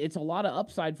 And it's a lot of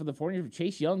upside for the 49ers. If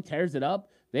Chase Young tears it up,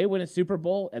 they win a Super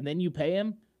Bowl, and then you pay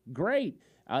him, great.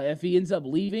 If he ends up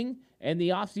leaving in the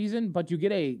offseason, but you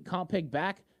get a comp pick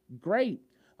back, great.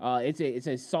 It's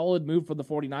a solid move for the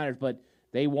 49ers, but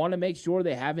they want to make sure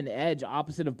they have an edge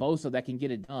opposite of Bosa that can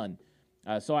get it done.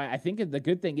 So I think the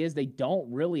good thing is they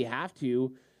don't really have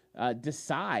to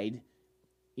decide,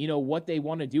 what they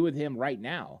want to do with him right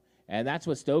now. And that's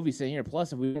what Stovey's saying here.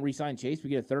 Plus, if we don't re-sign Chase, we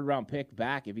get a third-round pick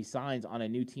back if he signs on a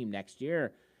new team next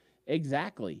year.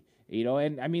 Exactly.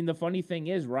 And I mean, the funny thing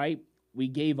is, right, we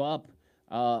gave up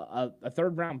a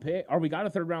third-round pick, or we got a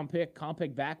third-round pick, comp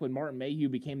pick back when Martin Mayhew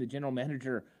became the general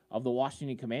manager of the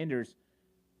Washington Commanders.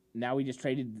 Now we just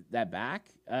traded that back.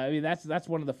 I mean, that's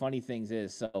one of the funny things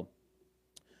is. So,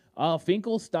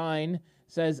 Finkelstein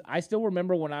says, I still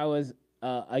remember when I was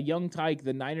a young tyke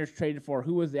the Niners traded for,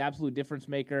 who was the absolute difference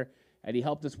maker, and he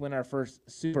helped us win our first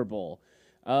Super Bowl.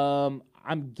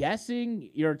 I'm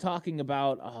guessing you're talking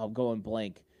about, I'm going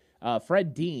blank,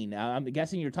 Fred Dean. I'm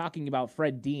guessing you're talking about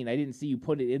Fred Dean. I didn't see you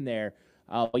put it in there.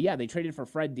 But yeah, they traded for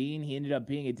Fred Dean. He ended up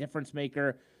being a difference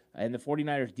maker, and the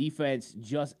 49ers defense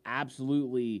just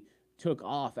absolutely took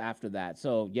off after that.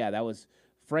 So yeah, that was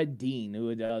Fred Dean, who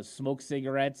would smoke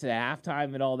cigarettes at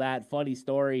halftime and all that. Funny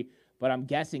story, but I'm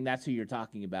guessing that's who you're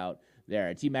talking about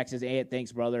there. T-Mac says, hey,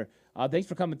 thanks, brother. Thanks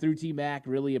for coming through, T-Mac.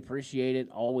 Really appreciate it.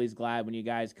 Always glad when you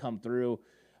guys come through.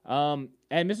 And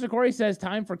Mr. Corey says,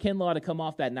 time for Kinlaw to come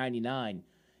off that 99.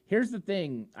 Here's the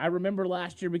thing. I remember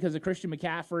last year because of Christian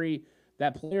McCaffrey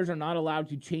that players are not allowed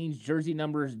to change jersey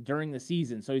numbers during the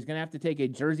season. So he's going to have to take a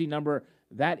jersey number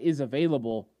that is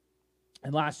available.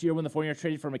 And last year when the 49ers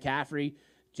traded for McCaffrey,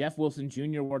 Jeff Wilson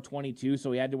Jr. wore 22,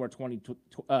 so he had to wear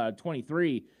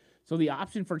 23. So the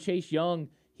option for Chase Young,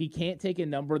 he can't take a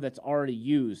number that's already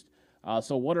used.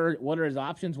 So what are his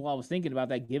options? Well, I was thinking about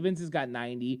that. Givens has got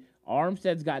 90.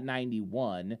 Armstead's got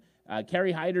 91.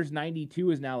 Kerry Hyder's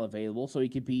 92 is now available, so he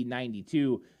could be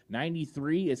 92.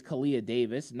 93 is Kalia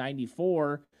Davis.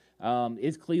 94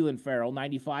 is Cleveland Farrell.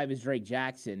 95 is Drake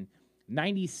Jackson.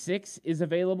 96 is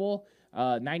available.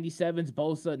 97's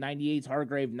Bosa. 98's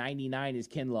Hargrave. 99 is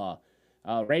Kinlaw.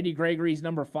 Randy Gregory's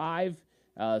number 5.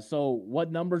 So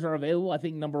what numbers are available? I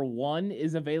think number 1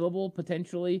 is available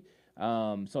potentially.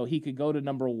 So he could go to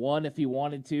number 1 if he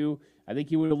wanted to. I think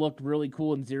he would have looked really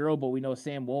cool in 0, but we know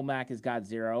Sam Womack has got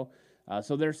 0.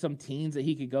 So there's some teens that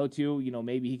he could go to.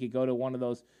 Maybe he could go to one of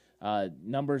those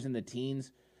numbers in the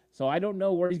teens. So I don't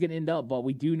know where he's going to end up, but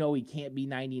we do know he can't be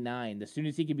 99. The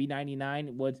soonest he could be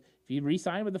 99 was if he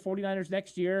re-signed with the 49ers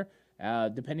next year,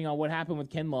 depending on what happened with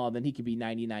Kinlaw, then he could be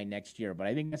 99 next year. But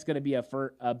I think that's going to be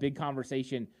a big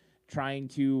conversation trying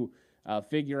to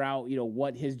figure out,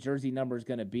 what his jersey number is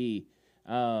going to be.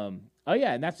 Oh,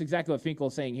 yeah, and that's exactly what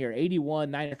Finkel's saying here.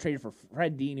 81, Niners traded for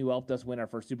Fred Dean, who helped us win our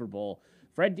first Super Bowl.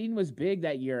 Fred Dean was big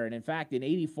that year, and in fact, in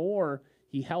 84,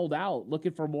 he held out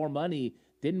looking for more money,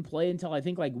 didn't play until I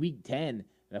think like week 10.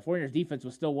 The 49ers defense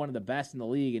was still one of the best in the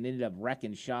league and ended up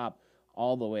wrecking shop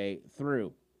all the way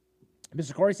through.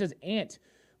 Mr. Corey says, Ant,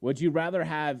 would you rather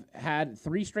have had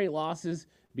 3 straight losses,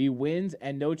 be wins,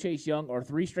 and no Chase Young, or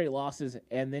 3 straight losses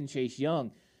and then Chase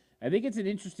Young? I think it's an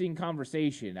interesting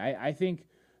conversation. I think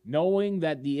knowing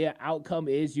that the outcome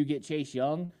is you get Chase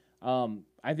Young,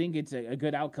 I think it's a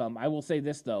good outcome. I will say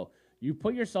this, though. You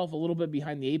put yourself a little bit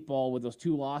behind the 8 ball with those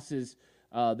 2 losses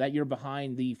that you're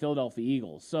behind the Philadelphia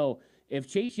Eagles. So if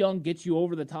Chase Young gets you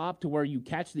over the top to where you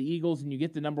catch the Eagles and you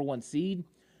get the number 1 seed,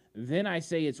 then I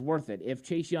say it's worth it. If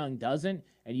Chase Young doesn't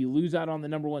and you lose out on the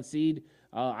number 1 seed,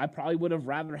 I probably would have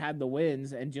rather had the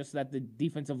wins and just that the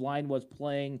defensive line was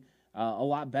playing a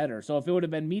lot better. So if it would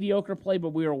have been mediocre play but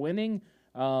we were winning,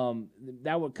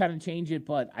 that would kind of change it.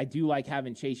 But I do like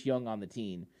having Chase Young on the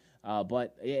team.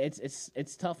 But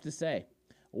it's tough to say.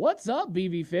 What's up,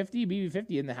 BB50?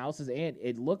 BB50 in the house is, and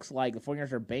it looks like the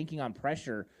 49ers are banking on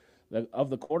pressure of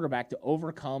the quarterback to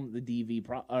overcome the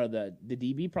the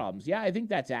DB problems. Yeah, I think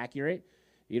that's accurate.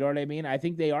 You know what I mean? I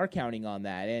think they are counting on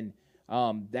that, and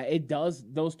that it does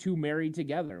those two married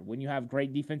together. When you have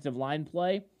great defensive line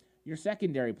play, your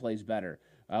secondary plays better.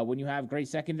 When you have great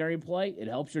secondary play, it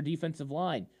helps your defensive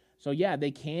line. So yeah,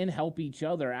 they can help each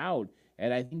other out,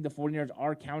 and I think the 49ers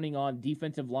are counting on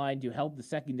defensive line to help the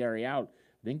secondary out.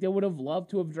 I think they would have loved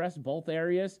to have addressed both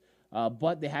areas.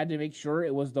 But they had to make sure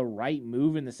it was the right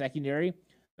move in the secondary.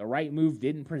 The right move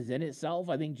didn't present itself.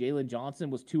 I think Jalen Johnson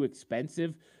was too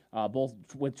expensive, both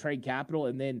with trade capital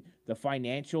and then the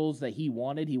financials that he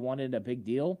wanted a big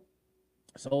deal.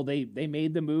 So they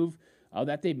made the move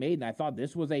that they made, and I thought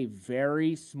this was a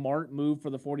very smart move for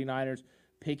the 49ers,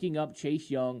 picking up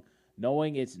Chase Young,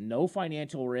 knowing it's no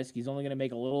financial risk. He's only going to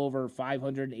make a little over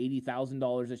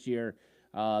 $580,000 this year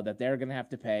that they're going to have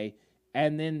to pay.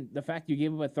 And then the fact you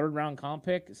gave him a 3rd-round comp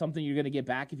pick, something you're going to get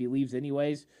back if he leaves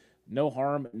anyways, no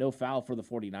harm, no foul for the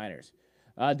 49ers.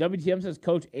 WTM says,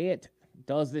 Coach Ant,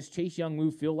 does this Chase Young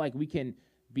move feel like we can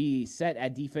be set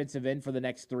at defensive end for the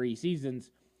next 3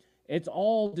 seasons? It's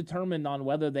all determined on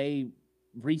whether they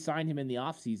re-sign him in the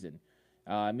offseason.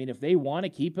 I mean, if they want to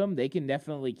keep him, they can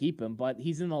definitely keep him, but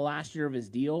he's in the last year of his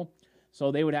deal, so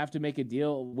they would have to make a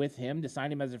deal with him to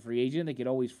sign him as a free agent. They could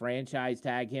always franchise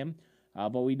tag him.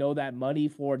 But we know that money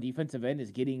for defensive end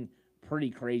is getting pretty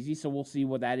crazy, so we'll see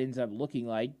what that ends up looking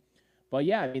like. But,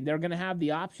 yeah, I mean, they're going to have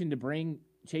the option to bring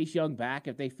Chase Young back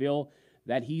if they feel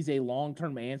that he's a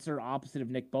long-term answer opposite of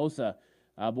Nick Bosa.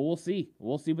 But we'll see.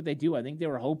 We'll see what they do. I think they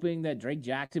were hoping that Drake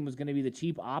Jackson was going to be the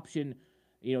cheap option,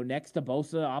 next to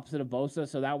Bosa, opposite of Bosa,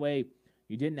 so that way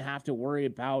you didn't have to worry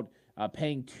about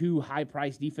paying 2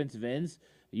 high-priced defensive ends.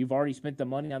 You've already spent the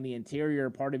money on the interior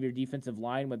part of your defensive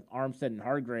line with Armstead and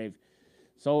Hargrave.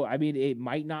 So, I mean, it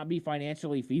might not be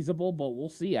financially feasible, but we'll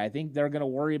see. I think they're going to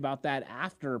worry about that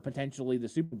after potentially the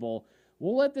Super Bowl.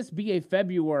 We'll let this be a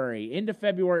end of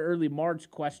February, early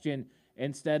March question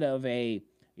instead of a,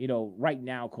 right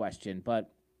now question.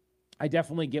 But I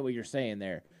definitely get what you're saying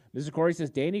there. Mr. Corey says,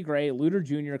 Danny Gray, Luter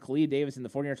Jr., Kalia Davis, and the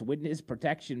 49ers Witness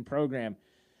Protection Program.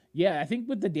 Yeah, I think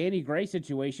with the Danny Gray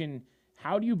situation,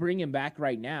 how do you bring him back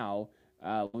right now?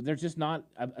 There's just not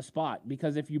a spot,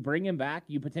 because if you bring him back,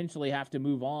 you potentially have to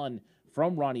move on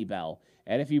from Ronnie Bell.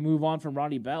 And if you move on from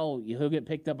Ronnie Bell, he'll get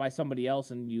picked up by somebody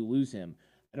else and you lose him.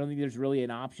 I don't think there's really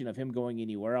an option of him going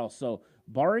anywhere else. So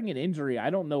barring an injury, I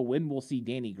don't know when we'll see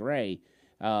Danny Gray.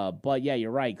 But yeah,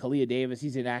 you're right. Kalia Davis,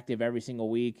 he's inactive every single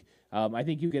week. I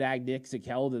think you could add Nick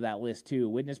Zakelj to that list too.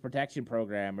 Witness Protection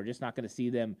Program. We're just not going to see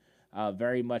them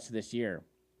very much this year.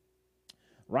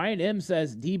 Ryan M.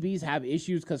 says DBs have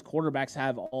issues because quarterbacks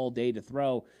have all day to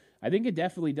throw. I think it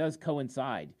definitely does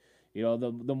coincide.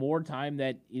 The more time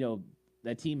that,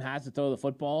 that team has to throw the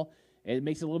football, it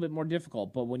makes it a little bit more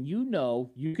difficult. But when you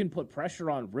can put pressure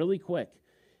on really quick,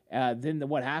 then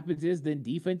what happens is then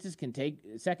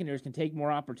secondaries can take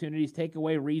more opportunities, take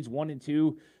away reads 1 and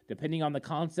 2, depending on the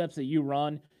concepts that you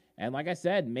run. And like I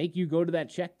said, make you go to that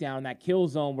check down, that kill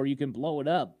zone where you can blow it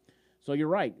up. So you're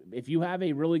right. If you have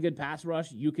a really good pass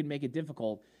rush, you can make it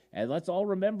difficult. And let's all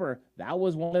remember, that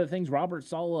was one of the things Robert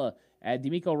Saleh and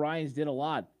DeMeco Ryans did a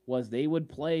lot, was they would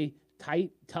play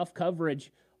tight, tough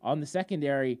coverage on the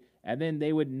secondary, and then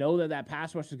they would know that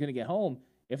pass rush was going to get home.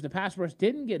 If the pass rush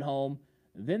didn't get home,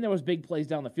 then there was big plays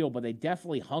down the field, but they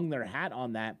definitely hung their hat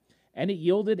on that, and it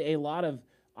yielded a lot of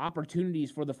opportunities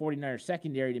for the 49ers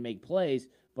secondary to make plays,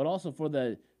 but also for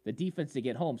the defense to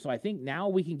get home. So I think now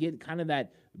we can get kind of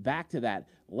that back to that.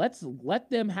 Let's let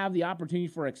them have the opportunity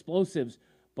for explosives,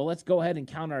 but let's go ahead and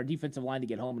count our defensive line to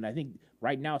get home. And I think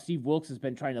right now Steve Wilks has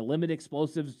been trying to limit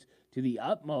explosives to the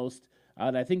utmost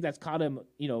And I think that's caught him,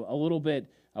 a little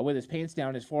bit with his pants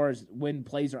down as far as when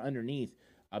plays are underneath,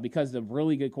 because the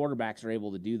really good quarterbacks are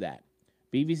able to do that.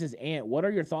 BV says, Ant, what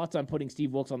are your thoughts on putting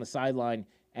Steve Wilks on the sideline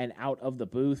and out of the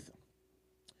booth?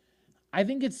 I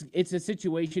think it's a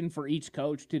situation for each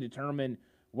coach to determine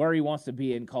where he wants to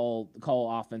be and call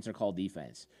offense or call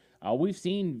defense. We've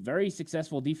seen very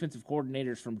successful defensive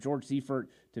coordinators from George Seifert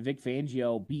to Vic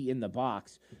Fangio be in the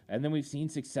box. And then we've seen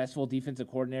successful defensive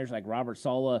coordinators like Robert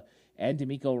Saleh and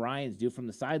DeMeco Ryans do from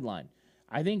the sideline.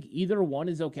 I think either one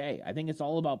is okay. I think it's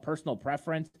all about personal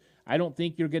preference. I don't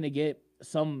think you're going to get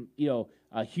some,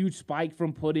 a huge spike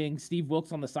from putting Steve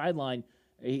Wilks on the sideline.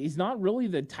 He's not really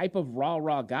the type of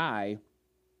rah-rah guy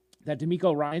that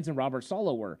DeMeco Ryans and Robert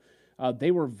Saleh were. They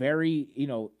were very,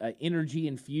 energy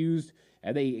infused,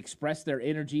 and they expressed their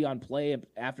energy on play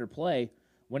after play.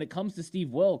 When it comes to Steve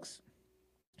Wilks,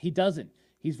 he doesn't.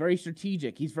 He's very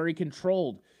strategic. He's very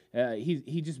controlled.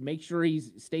 He just makes sure he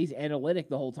stays analytic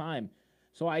the whole time.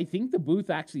 So I think the booth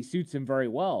actually suits him very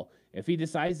well. If he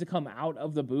decides to come out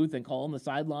of the booth and call on the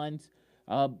sidelines,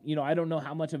 I don't know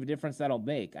how much of a difference that'll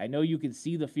make. I know you can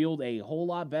see the field a whole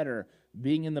lot better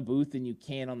being in the booth than you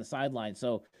can on the sideline.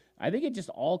 So I think it just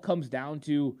all comes down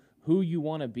to who you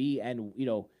want to be and,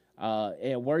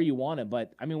 and where you want it.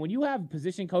 But, I mean, when you have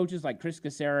position coaches like Chris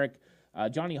Kasarik,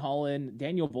 Johnny Holland,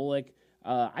 Daniel Bullock,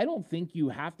 I don't think you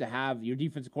have to have your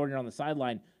defensive coordinator on the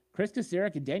sideline. Chris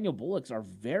Kasarik and Daniel Bullock are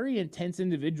very intense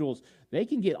individuals. They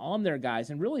can get on their guys,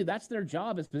 and really that's their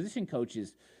job as position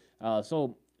coaches.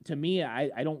 So to me,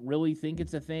 I don't really think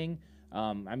it's a thing.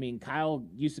 Kyle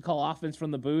used to call offense from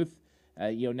the booth.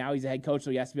 Now he's a head coach,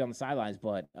 so he has to be on the sidelines.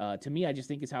 But to me, I just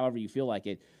think it's however you feel like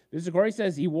it. Mr. Corey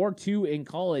says he wore 2 in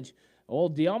college. Well,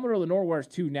 Deometer Lenore wears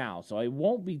 2 now, so it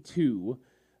won't be 2.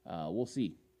 We'll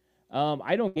see.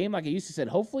 I don't game like I used to said.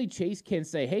 Hopefully Chase can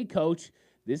say, hey, coach,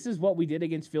 this is what we did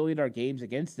against Philly at our games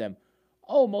against them.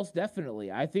 Oh, most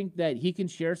definitely. I think that he can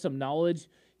share some knowledge.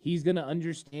 He's going to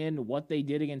understand what they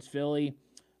did against Philly,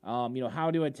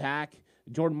 how to attack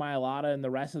Jordan Mailata and the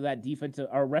rest of that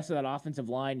offensive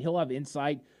line. He'll have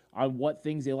insight on what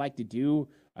things they like to do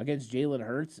against Jalen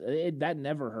Hurts. That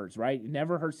never hurts, right? It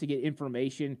never hurts to get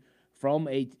information from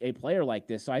a player like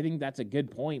this. So I think that's a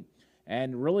good point.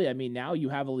 And really, now you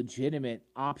have a legitimate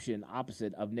option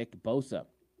opposite of Nick Bosa.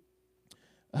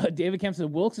 David Kemp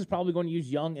said, Wilks is probably going to use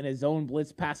Young in his zone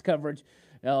blitz pass coverage.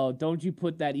 Oh, don't you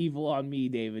put that evil on me,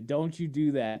 David. Don't you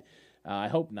do that. I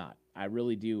hope not. I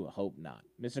really do hope not.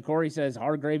 Mr. Corey says,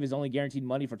 Hargrave is only guaranteed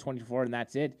money for 24, and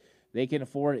that's it. They can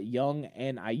afford Young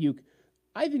and Ayuk.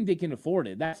 I think they can afford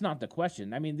it. That's not the question.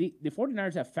 The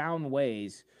 49ers have found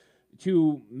ways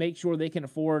to make sure they can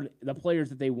afford the players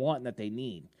that they want and that they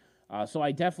need. So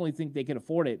I definitely think they can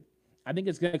afford it. I think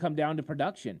it's going to come down to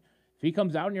production. If he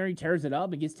comes out and he tears it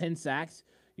up and gets 10 sacks,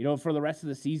 for the rest of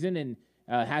the season and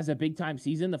has a big-time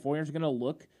season, the 49ers are going to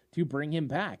look to bring him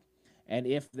back. And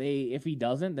if he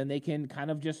doesn't, then they can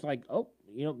kind of just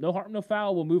no harm, no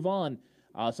foul, we'll move on.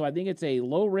 So I think it's a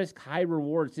low-risk,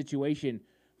 high-reward situation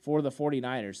for the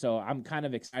 49ers. So I'm kind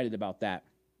of excited about that.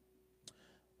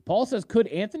 Paul says, could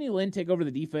Anthony Lynn take over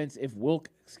the defense if Wilks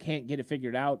can't get it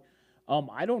figured out?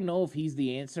 I don't know if he's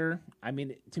the answer.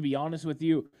 To be honest with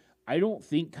you, I don't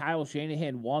think Kyle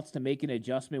Shanahan wants to make an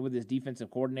adjustment with his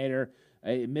defensive coordinator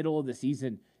middle of the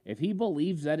season. If he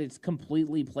believes that it's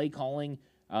completely play calling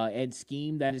and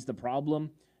scheme that is the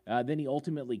problem, then he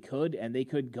ultimately could, and they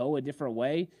could go a different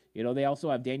way. They also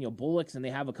have Daniel Bullock, and they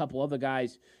have a couple other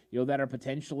guys, that are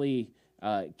potentially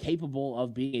capable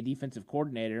of being a defensive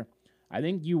coordinator. I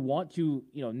think you want to,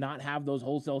 not have those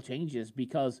wholesale changes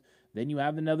because then you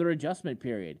have another adjustment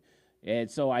period.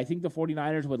 And so I think the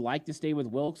 49ers would like to stay with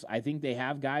Wilks. I think they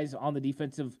have guys on the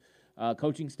defensive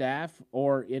coaching staff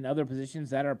or in other positions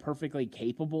that are perfectly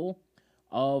capable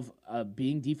of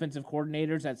being defensive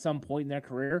coordinators at some point in their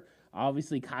career.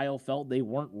 Obviously, Kyle felt they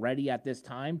weren't ready at this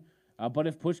time. But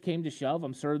if push came to shove,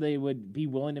 I'm sure they would be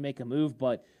willing to make a move.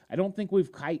 But I don't think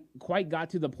we've quite got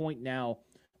to the point now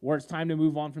where it's time to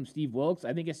move on from Steve Wilks.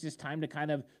 I think it's just time to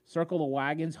kind of circle the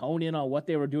wagons, hone in on what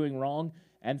they were doing wrong,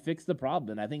 and fix the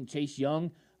problem. And I think Chase Young,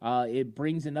 it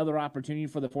brings another opportunity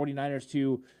for the 49ers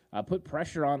to put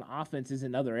pressure on offenses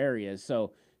in other areas.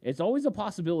 So it's always a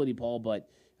possibility, Paul, but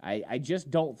I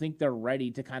just don't think they're ready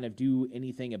to kind of do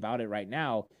anything about it right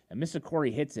now. And Mr.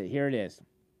 Corey hits it. Here it is.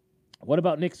 What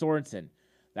about Nick Sorensen?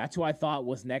 That's who I thought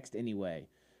was next anyway,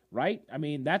 right?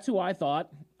 That's who I thought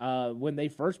when they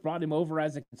first brought him over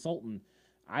as a consultant.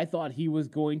 I thought he was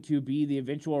going to be the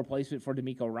eventual replacement for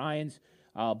DeMeco Ryans.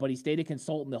 But he stayed a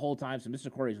consultant the whole time, so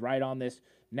Mr. Corey's right on this.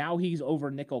 Now he's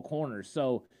over nickel corners.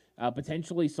 So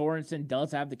potentially Sorensen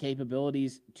does have the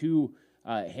capabilities to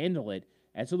handle it.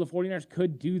 And so the 49ers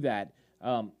could do that.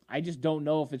 I just don't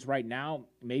know if it's right now.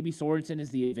 Maybe Sorensen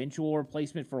is the eventual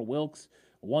replacement for Wilks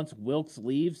once Wilks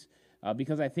leaves,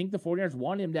 because I think the 49ers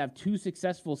want him to have 2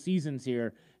 successful seasons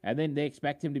here, and then they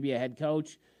expect him to be a head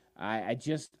coach. I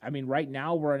mean, right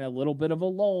now we're in a little bit of a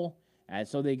lull, and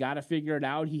so they got to figure it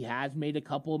out. He has made a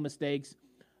couple of mistakes,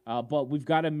 but we've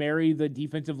got to marry the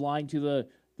defensive line to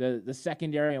the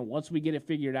secondary, and once we get it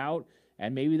figured out,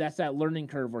 and maybe that's that learning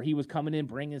curve where he was coming in,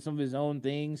 bringing some of his own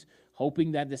things,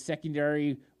 hoping that the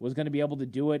secondary was going to be able to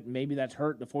do it. Maybe that's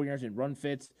hurt the 49ers in run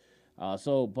fits.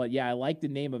 But yeah, I like the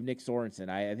name of Nick Sorensen.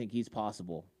 I think he's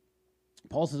possible.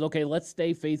 Paul says, okay, let's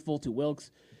stay faithful to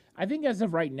Wilks. I think as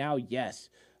of right now, yes.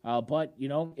 But,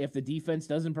 if the defense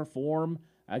doesn't perform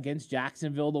against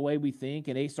Jacksonville the way we think,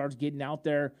 and they starts getting out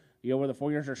there, where the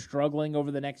 49ers are struggling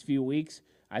over the next few weeks,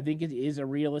 I think it is a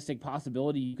realistic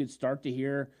possibility. You could start to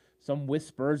hear some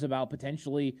whispers about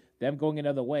potentially them going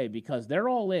another way, because they're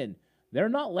all in. They're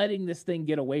not letting this thing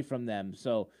get away from them.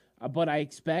 So, but I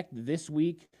expect this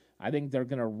week, I think they're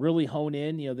going to really hone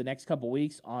in, the next couple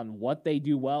weeks on what they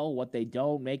do well, what they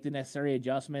don't, make the necessary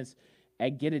adjustments,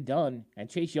 and get it done. And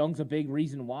Chase Young's a big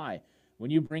reason why. When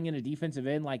you bring in a defensive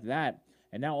end like that,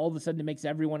 and now all of a sudden it makes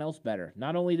everyone else better.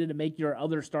 Not only did it make your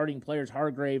other starting players,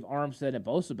 Hargrave, Armstead, and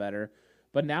Bosa better,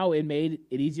 but now it made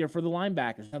it easier for the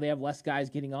linebackers. Now they have less guys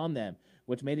getting on them,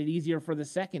 which made it easier for the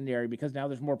secondary because now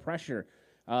there's more pressure.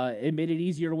 It made it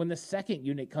easier when the second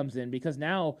unit comes in, because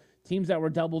now teams that were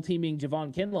double-teaming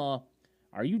Javon Kinlaw,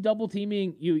 are you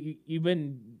double-teaming? You've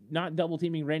been not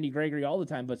double-teaming Randy Gregory all the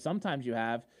time, but sometimes you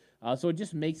have. So it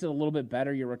just makes it a little bit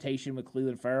better. Your rotation with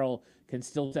Cleveland Farrell can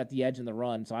still set the edge in the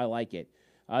run, so I like it.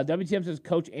 WTM says,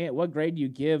 Coach Ant, what grade do you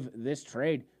give this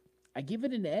trade? I give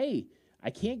it an A. I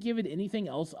can't give it anything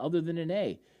else other than an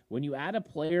A. When you add a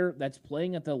player that's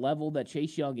playing at the level that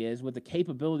Chase Young is, with the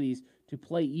capabilities to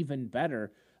play even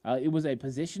better, it was a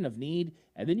position of need,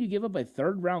 and then you give up a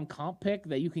third-round comp pick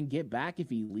that you can get back if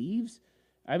he leaves.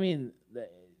 I mean,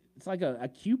 it's like a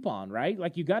coupon, right?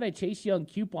 Like, you got a Chase Young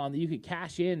coupon that you could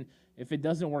cash in if it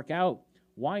doesn't work out.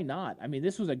 Why not? I mean,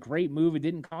 this was a great move. It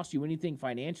didn't cost you anything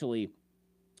financially.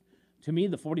 To me,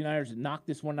 the 49ers knocked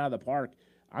this one out of the park.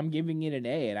 I'm giving it an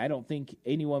A, and I don't think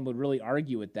anyone would really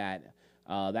argue with that.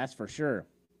 That's for sure.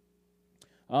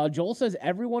 Joel says,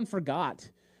 everyone forgot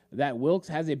that Wilks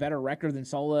has a better record than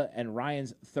Saleh and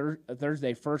Ryan's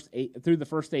Thursday through the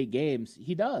first 8 games.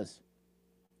 He does.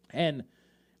 And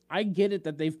I get it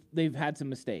that they've had some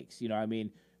mistakes.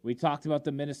 We talked about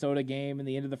the Minnesota game in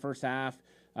the end of the first half,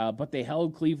 but they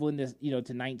held Cleveland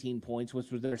to 19 points,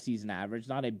 which was their season average.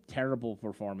 Not a terrible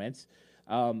performance.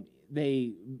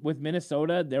 With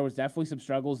Minnesota, there was definitely some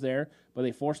struggles there, but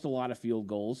they forced a lot of field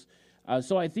goals.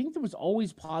 So I think there was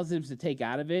always positives to take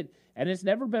out of it, and it's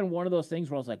never been one of those things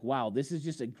where I was like, wow, this is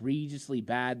just egregiously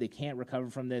bad. They can't recover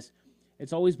from this.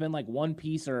 It's always been like one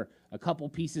piece or a couple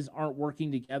pieces aren't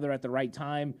working together at the right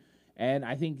time, and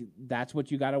I think that's what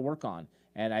you got to work on.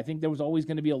 And I think there was always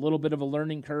going to be a little bit of a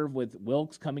learning curve with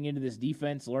Wilks coming into this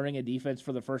defense, learning a defense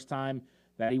for the first time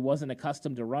that he wasn't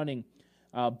accustomed to running.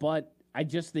 But I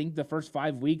just think the first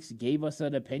 5 weeks gave us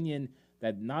an opinion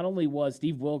that not only was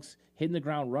Steve Wilks hitting the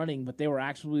ground running, but they were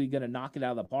actually going to knock it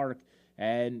out of the park,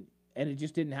 and it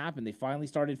just didn't happen. They finally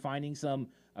started finding some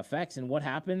effects, and what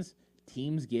happens?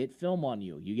 Teams get film on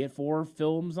you. You get 4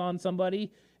 films on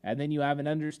somebody, and then you have an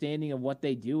understanding of what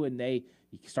they do, and you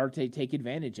start to take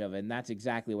advantage of it, and that's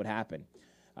exactly what happened.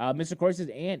 Mr. Corey says,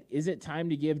 Ant, is it time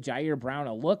to give Jair Brown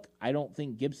a look? I don't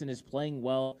think Gibson is playing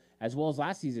well as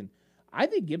last season. I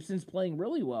think Gibson's playing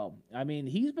really well. I mean,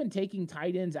 he's been taking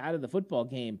tight ends out of the football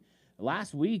game.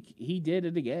 Last week, he did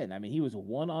it again. I mean, he was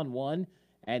one-on-one,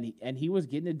 and he was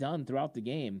getting it done throughout the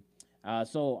game.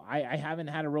 So I haven't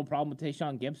had a real problem with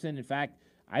Tayshaun Gibson. In fact,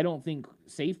 I don't think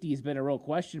safety has been a real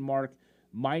question mark,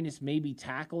 minus maybe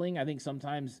tackling. I think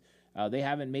sometimes they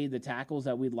haven't made the tackles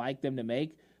that we'd like them to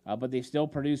make, but they've still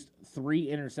produced 3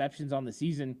 interceptions on the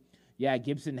season. Yeah,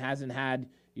 Gibson hasn't had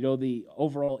the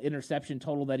overall interception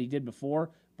total that he did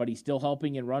before, but he's still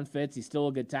helping in run fits. He's still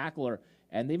a good tackler,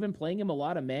 and they've been playing him a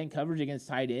lot of man coverage against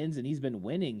tight ends, and he's been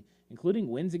winning, including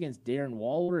wins against Darren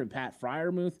Waller and Pat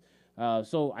Freiermuth.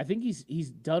 So I think he's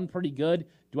done pretty good.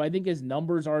 Do I think his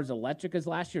numbers are as electric as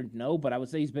last year? No, but I would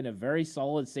say he's been a very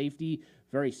solid safety,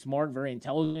 very smart, very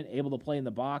intelligent, able to play in the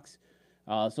box.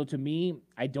 So to me,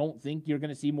 I don't think you're going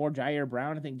to see more Jair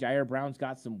Brown. I think Jair Brown's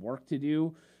got some work to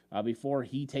do before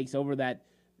he takes over that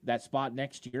spot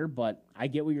next year, but I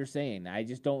get what you're saying. I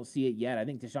just don't see it yet. I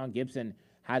think Tayshaun Gibson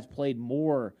has played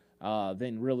more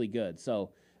than really good. So,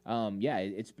 yeah,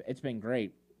 it's been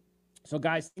great. So,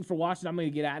 guys, thanks for watching. I'm going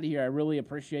to get out of here. I really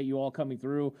appreciate you all coming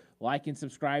through. Like and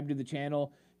subscribe to the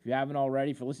channel if you haven't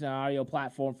already. For listening on audio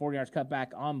platform, 49ers Cutback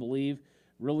on Believe.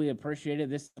 Really appreciate it.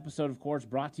 This episode, of course,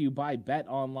 brought to you by Bet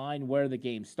Online, where the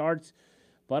game starts.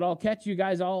 But I'll catch you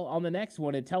guys all on the next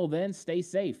one. Until then, stay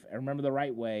safe. And remember, the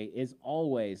right way is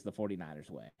always the 49ers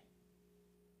way.